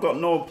do when I've got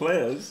no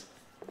players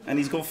and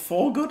he's got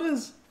 4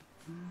 gutters?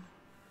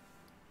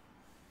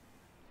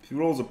 If he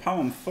rolls a power,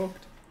 I'm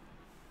fucked.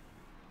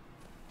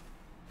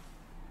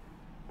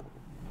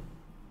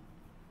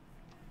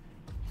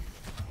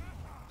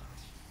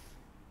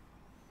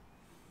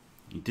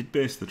 He did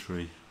base the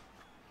tree.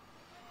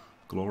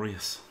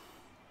 Glorious.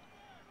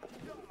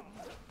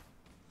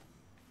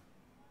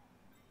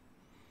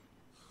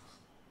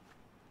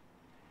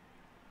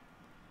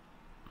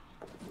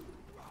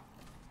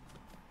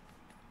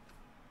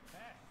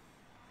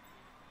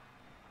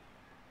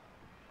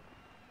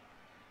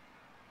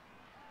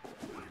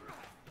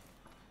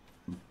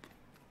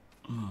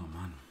 Oh,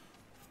 man.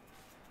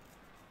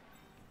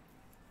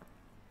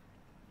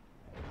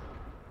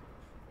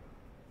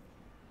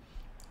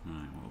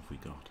 Alright, what have we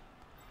got?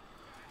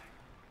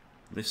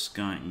 This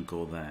guy can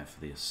go there for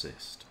the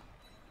assist.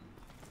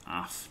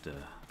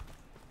 After.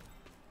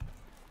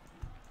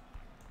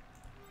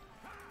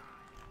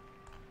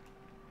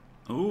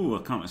 Oh,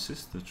 I can't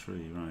assist the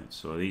tree. Right,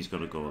 so he's got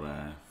to go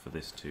there for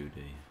this 2D.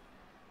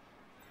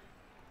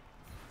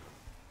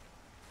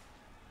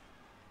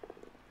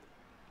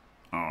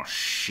 Oh,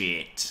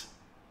 shit.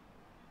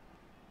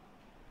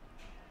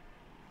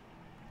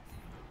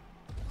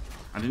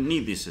 I didn't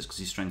need the assist because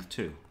he's strength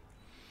 2.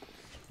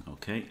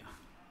 Okay.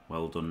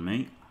 Well done,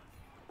 mate.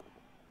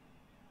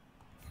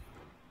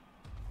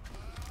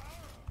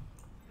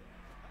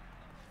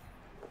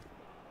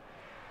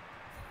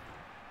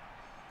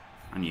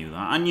 I knew that.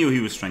 I knew he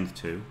was strength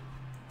 2.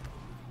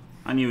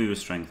 I knew he was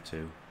strength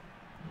 2.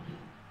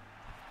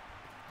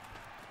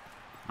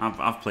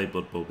 I've played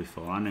Blood Bowl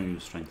before. I knew he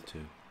was strength 2.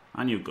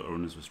 I knew gutter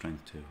runners were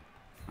strength 2.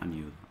 I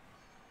knew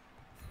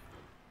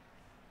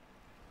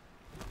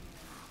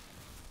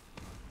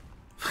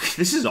that.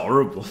 This is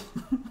horrible.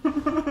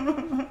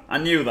 I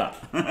knew that.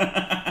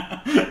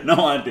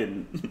 No, I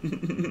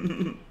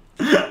didn't.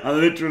 I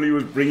literally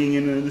was bringing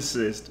in an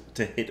assist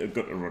to hit a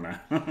gutter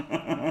runner.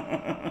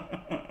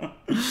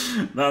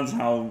 That's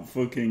how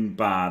fucking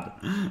bad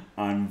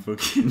I'm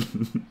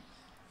fucking...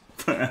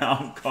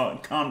 I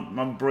can't,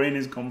 my brain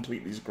is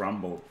completely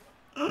scrambled.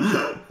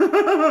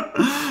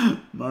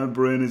 My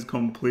brain is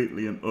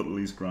completely and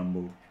utterly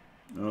scrambled.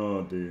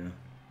 Oh dear.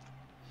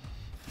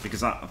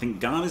 Because I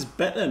think guard is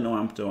better, no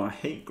Ampto. I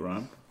hate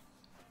grab.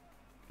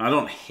 I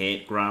don't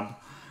hate grab.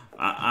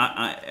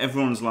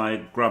 Everyone's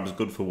like, grab's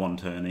good for one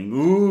turning.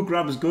 Ooh,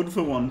 grab's good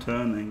for one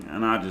turning.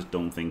 And I just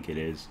don't think it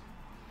is.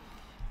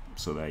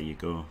 So there you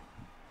go.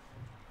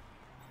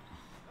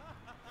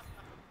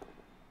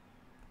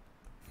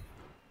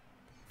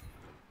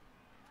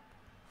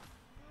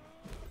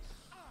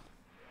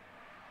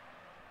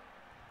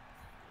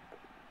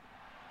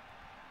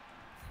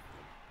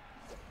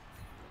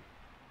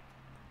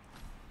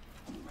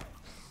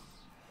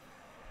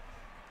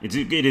 It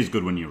is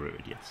good when you're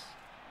rooted, yes.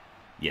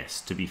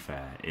 Yes, to be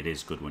fair, it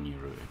is good when you're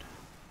rooted.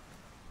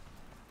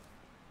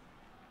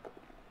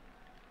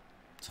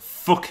 It's a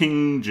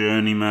fucking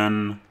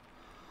journeyman.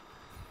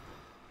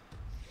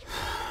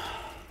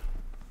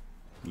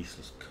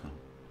 Useless cunt.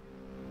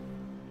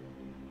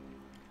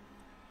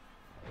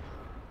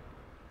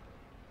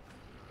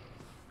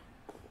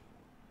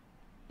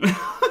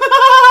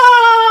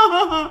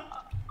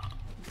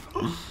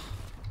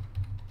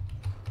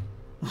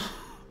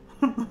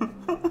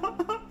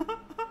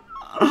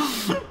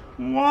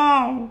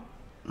 Wow.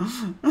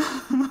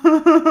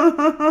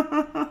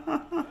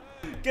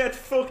 Get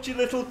fucked, you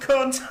little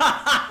cunt.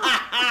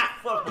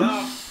 Fuck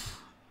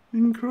off.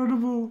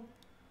 Incredible.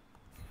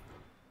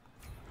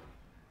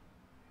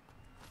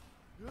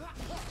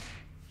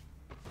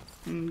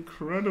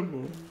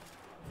 Incredible.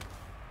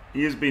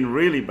 He has been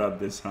really bad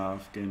this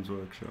half, Games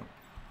Workshop.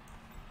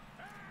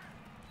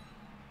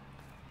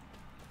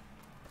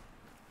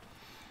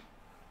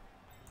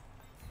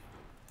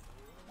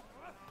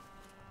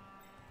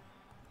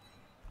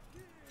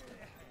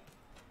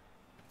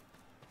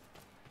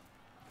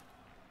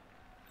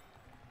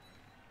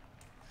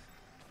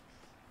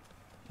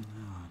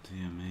 Oh,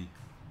 dear me.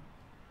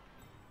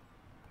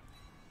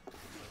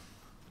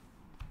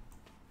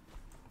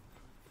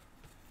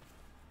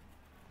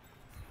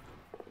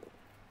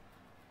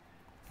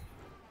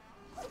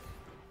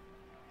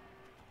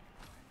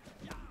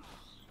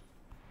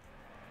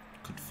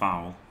 Good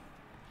foul.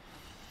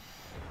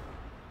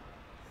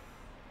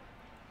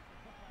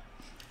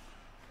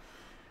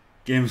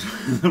 Games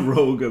the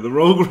Roger. The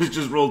Roger has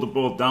just rolled the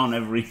board down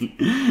every.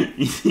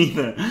 He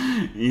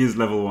is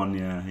level 1,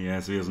 yeah,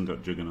 so he hasn't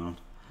got Juggernaut.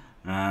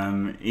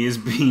 He has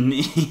been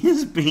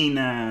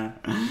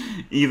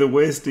either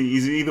wasting.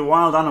 He's either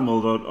wild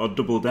animal or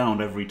double downed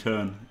every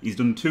turn. He's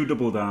done 2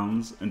 double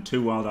downs and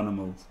 2 wild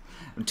animals.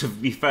 And to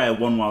be fair,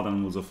 1 wild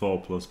animal is a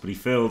 4+, but he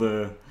failed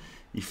a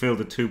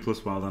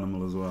 2+ wild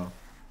animal as well.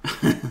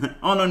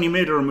 Oh no, and he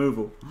made a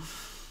removal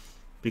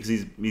because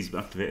he's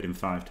activated him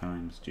 5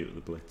 times due to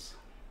the blitz.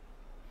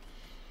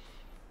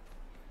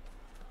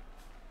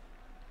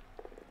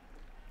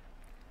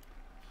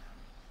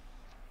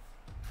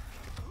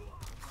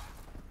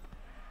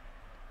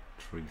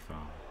 Tree foul.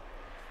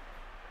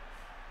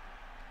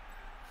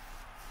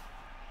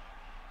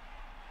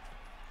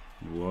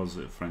 It was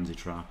a frenzy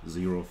trap.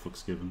 0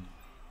 fucks given.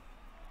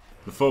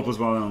 The 4+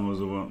 wild animal was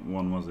a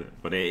 1, was it?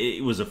 But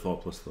it was a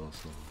 4+ though,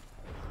 so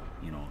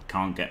you know,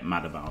 can't get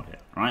mad about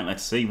it. Right,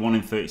 let's see. 1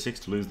 in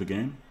 36 to lose the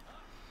game.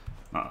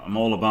 I'm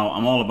all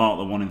about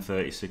the 1 in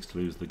 36 to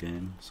lose the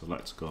game. So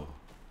let's go.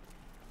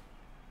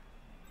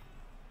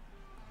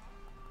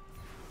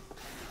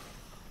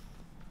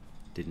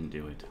 Didn't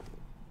do it.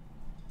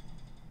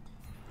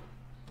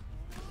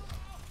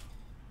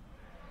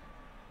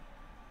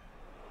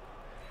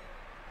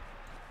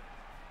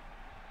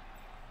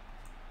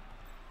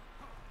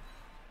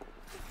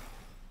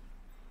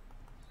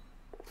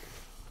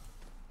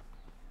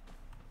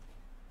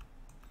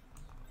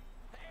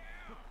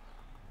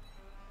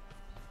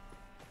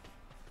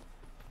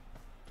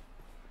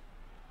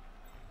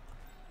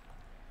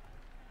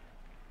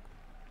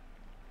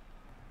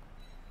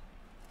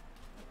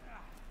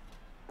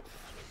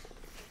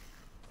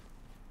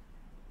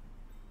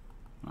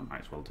 I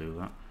might as well do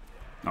that.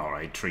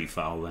 Alright, tree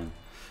foul then.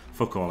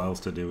 Fuck all else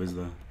to do, is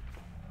there?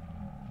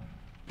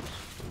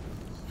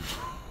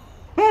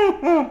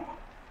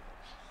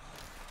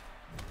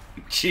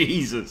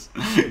 Jesus.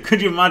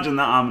 Could you imagine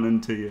that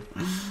happening to you?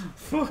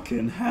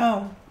 Fucking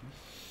hell.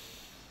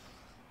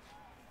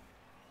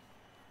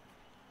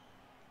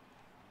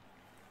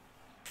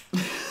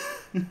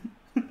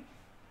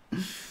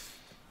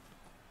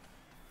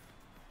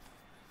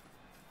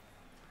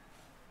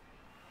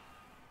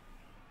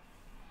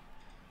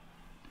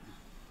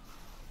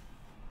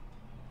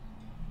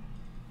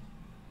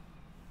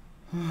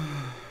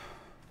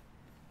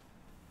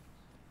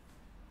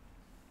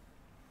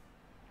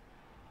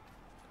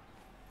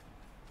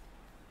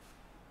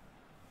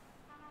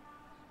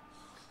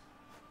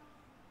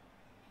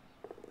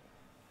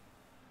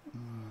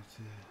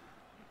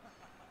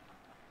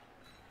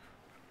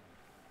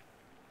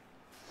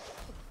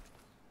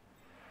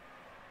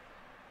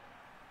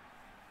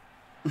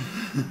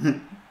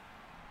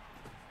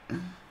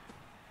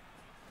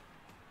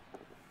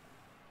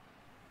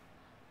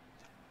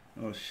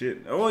 Oh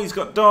shit. Oh, he's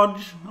got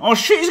dodge. Oh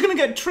shit, he's gonna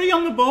get tree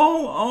on the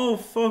ball. Oh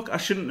fuck. I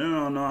shouldn't.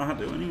 No, I had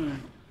to anyway.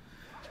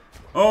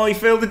 Oh, he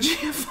failed the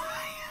GFI.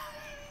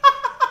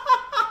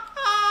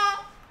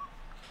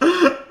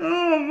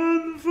 Oh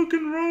man, the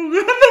fucking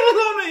Roger.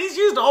 He's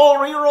used all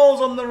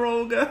rerolls on the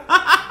Roger.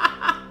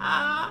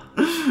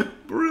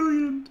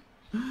 Brilliant.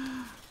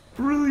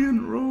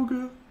 Brilliant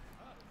Roger.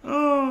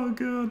 Oh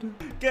god.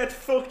 Get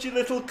fucked, you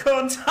little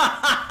cunt.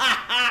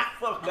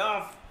 Fuck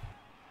off.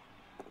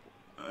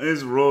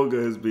 His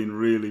Roger has been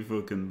really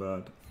fucking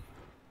bad.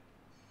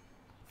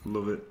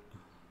 Love it.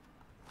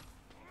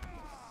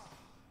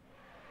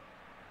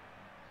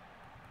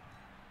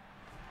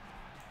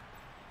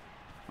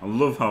 I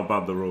love how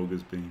bad the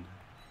Roger's been.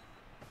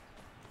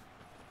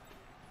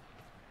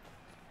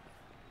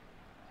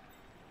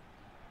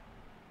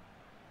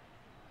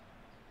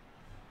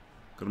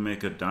 Got to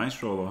make a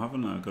dice roll, though,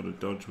 haven't I? Got to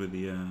dodge with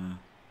the.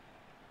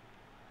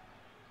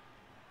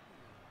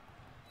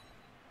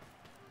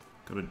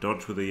 Got to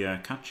dodge with the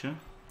catcher.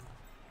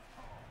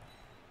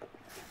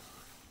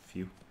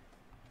 Phew.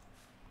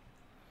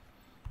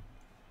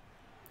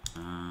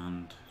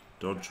 And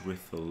dodge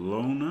with the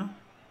loner.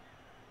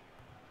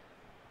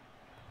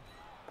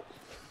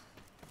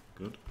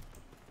 Good.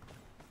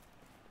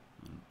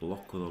 And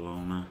block with the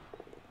loner.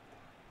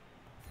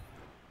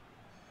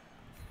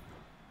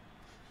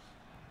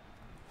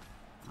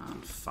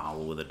 And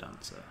foul with a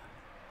dancer.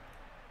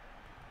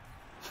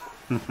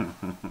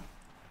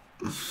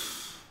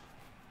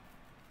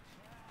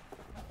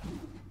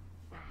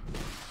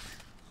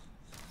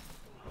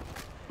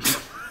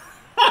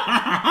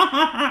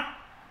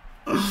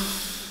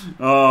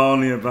 Oh,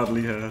 only a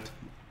badly hurt.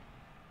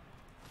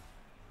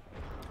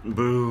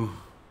 Boo.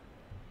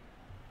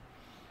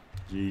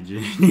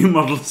 GG. New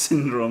model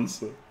syndrome,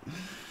 so.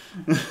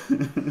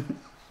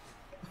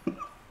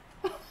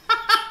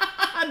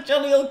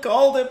 Johnny Hill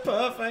called it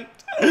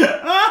perfect.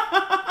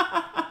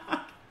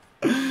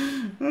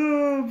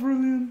 Oh,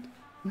 brilliant.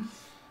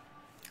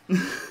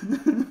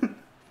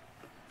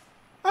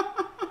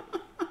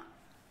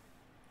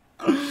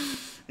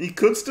 He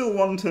could still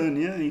one turn,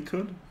 yeah, he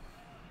could.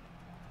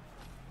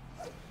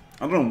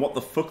 I don't know what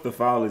the fuck the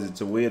foul is,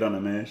 it's a weird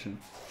animation.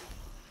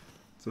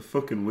 It's a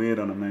fucking weird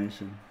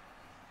animation.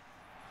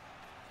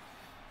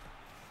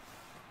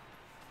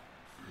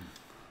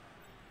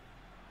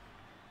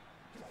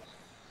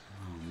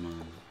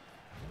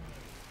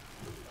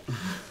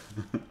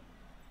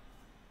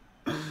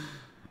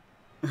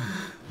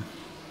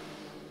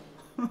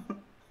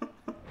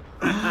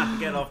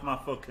 Get off my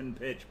fucking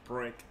pitch,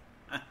 prick.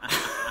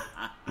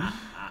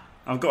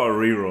 I've got a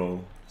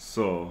reroll,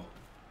 so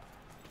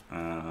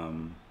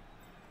I'm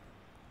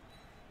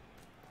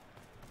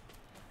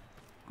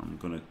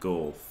gonna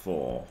go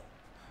for.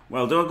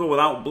 Well, do I go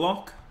without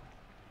block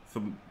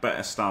for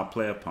better star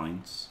player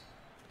points,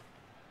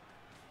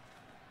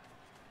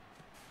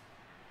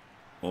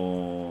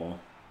 or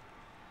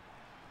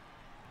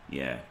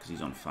yeah, because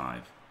he's on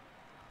 5.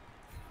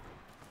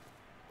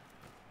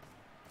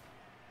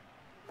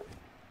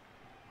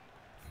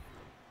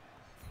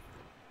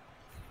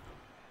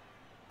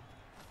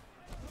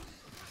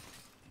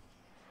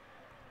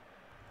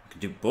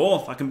 Do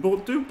both. I can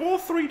do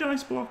both 3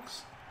 dice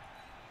blocks.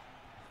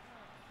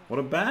 What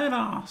a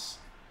badass.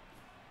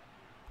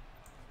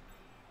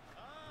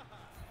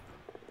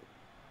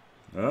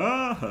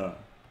 Ah.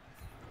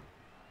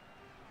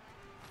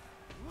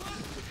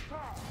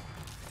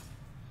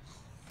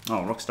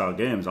 Oh, Rockstar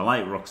Games. I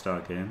like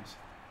Rockstar Games.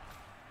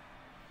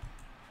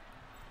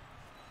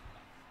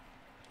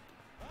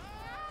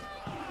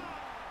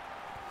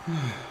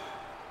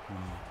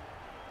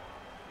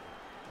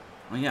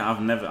 Oh yeah,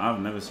 I've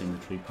never seen the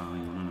tree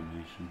piling on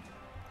animation.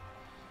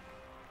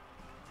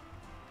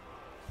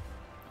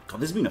 God,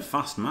 this has been a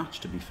fast match,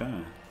 to be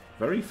fair.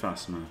 Very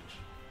fast match.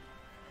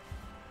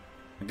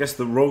 I guess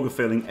the rogue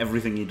failing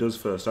everything he does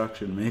first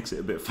action makes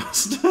it a bit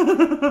faster.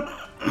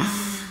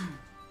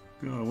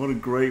 God, what a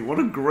great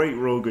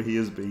rogue he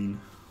has been.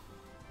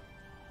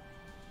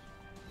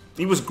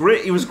 He was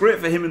great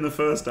for him in the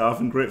first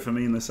half and great for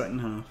me in the second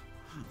half.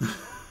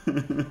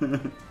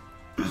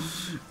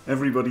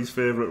 Everybody's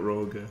favourite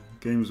rogue,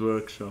 Games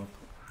Workshop.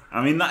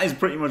 I mean, that is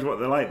pretty much what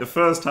they're like. The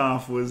first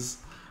half was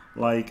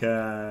like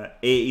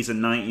 80s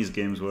and 90s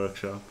Games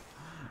Workshop,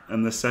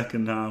 and the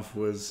second half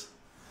was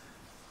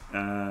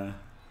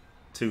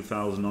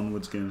 2000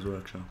 onwards Games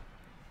Workshop.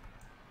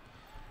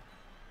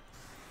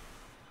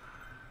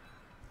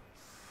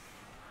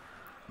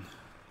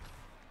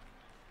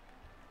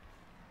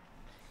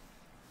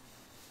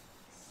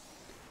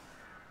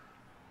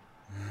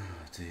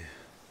 Oh dear.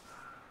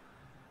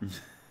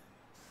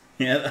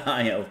 Yeah, the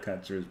high elf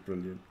catcher is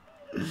brilliant.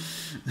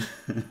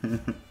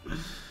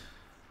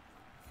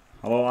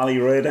 Hello, Ali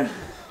Raider.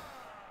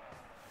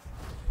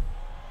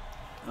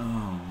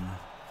 Oh, man.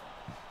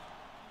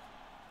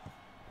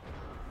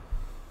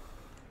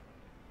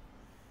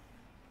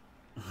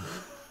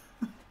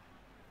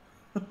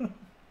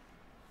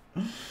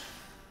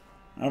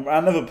 I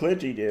never played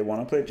GTA 1,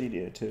 I played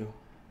GTA 2.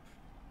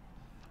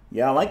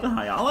 Yeah, I like the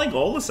high. I like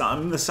all the sounds. I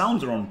mean, the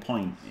sounds are on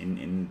point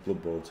in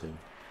Blood Bowl 2.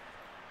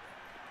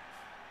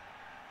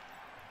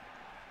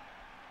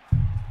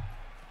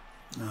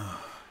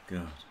 Oh,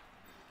 God.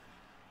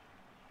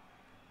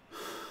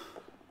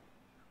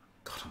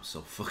 God, I'm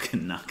so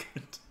fucking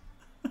knackered.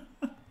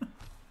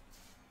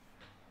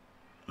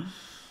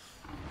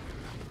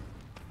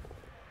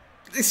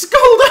 It's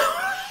skulled out!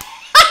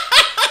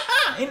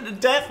 Into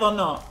death or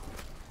not?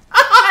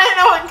 I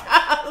know it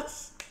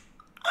has!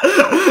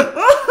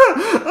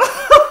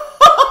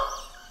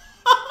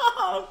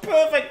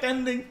 Perfect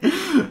ending.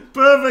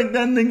 Perfect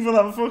ending for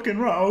that fucking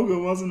rat ogre,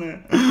 wasn't it?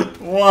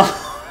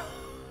 Wow.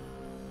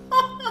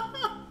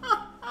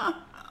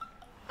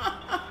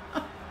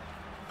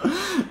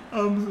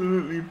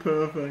 Absolutely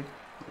perfect.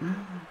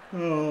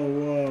 Oh,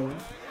 wow.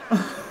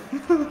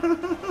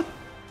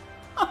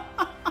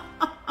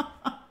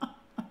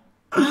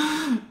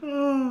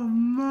 Oh,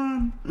 man.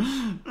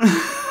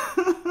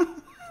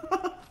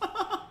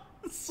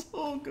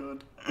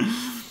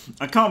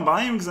 can't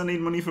buy him because I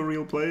need money for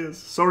real players.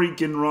 Sorry,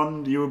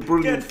 Ginrond, you were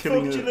brilliant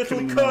killing you little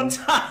killing cunt.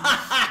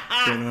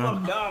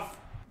 Fuck off.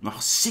 Oh,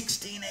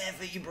 16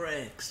 AV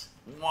breaks.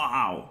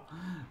 Wow.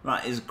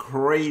 That is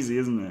crazy,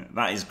 isn't it?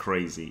 That is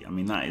crazy. I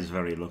mean, that is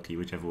very lucky,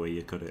 whichever way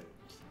you cut it.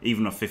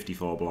 Even a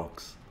 54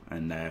 blocks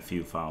and a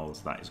few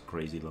fouls, that is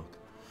crazy luck.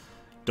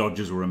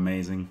 Dodges were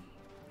amazing.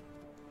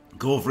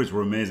 Go for it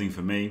were amazing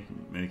for me,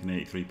 making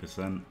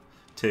 83%.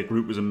 Take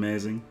root was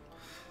amazing.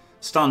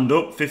 Stand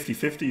up,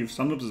 50-50 of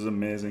stand ups is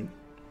amazing.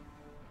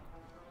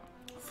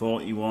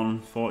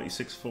 41,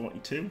 46,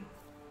 42.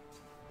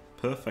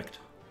 Perfect.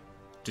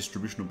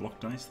 Distribution of block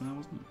dice there,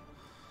 wasn't it?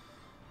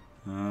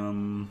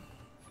 And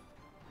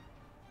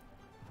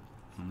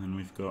then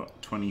we've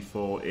got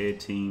 24,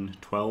 18,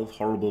 12.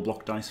 Horrible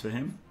block dice for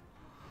him.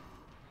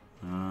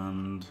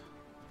 And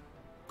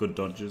good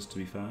dodges, to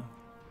be fair.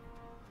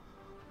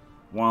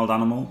 Wild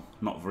Animal,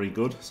 not very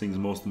good, seeing as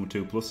most of them were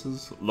 2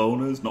 pluses.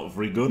 Loners, not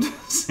very good,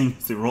 seeing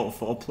as they were all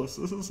 4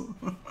 pluses.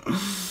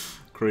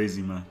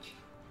 Crazy match.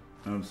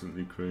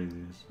 Absolutely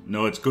crazy.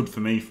 No, it's good for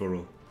me,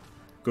 Furrell.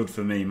 Good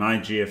for me. My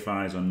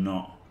GFIs are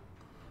not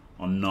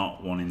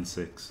 1 in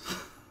 6.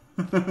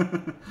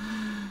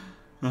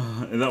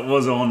 That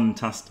was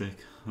on-tastic.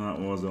 That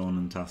was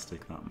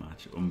on-tastic, that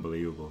match.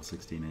 Unbelievable.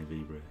 16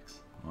 AV breaks.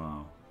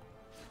 Wow.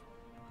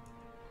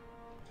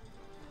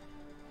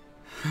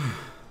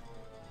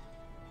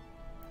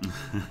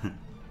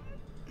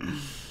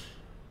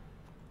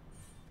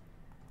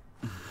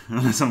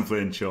 Unless I'm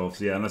playing chops,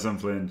 yeah. Unless I'm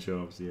playing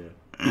chops, yeah.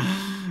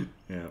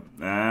 Yeah.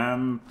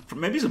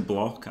 Maybe it's a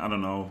block. I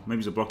don't know. Maybe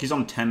it's a block. He's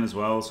on 10 as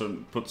well, so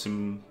it puts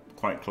him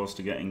quite close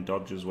to getting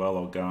dodge as well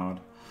or guard.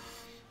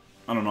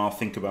 I don't know. I'll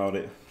think about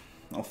it.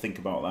 I'll think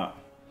about that.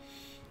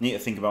 Need to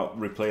think about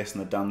replacing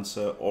the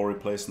dancer or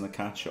replacing the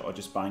catcher or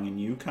just buying a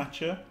new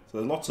catcher. So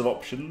there's lots of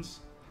options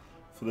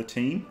for the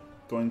team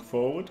going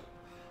forward.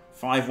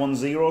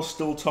 5-1-0,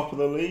 still top of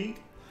the league.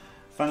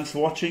 Thanks for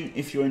watching.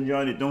 If you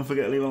enjoyed it, don't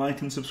forget to leave a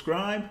like and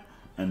subscribe.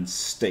 And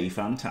stay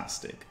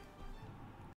fantastic.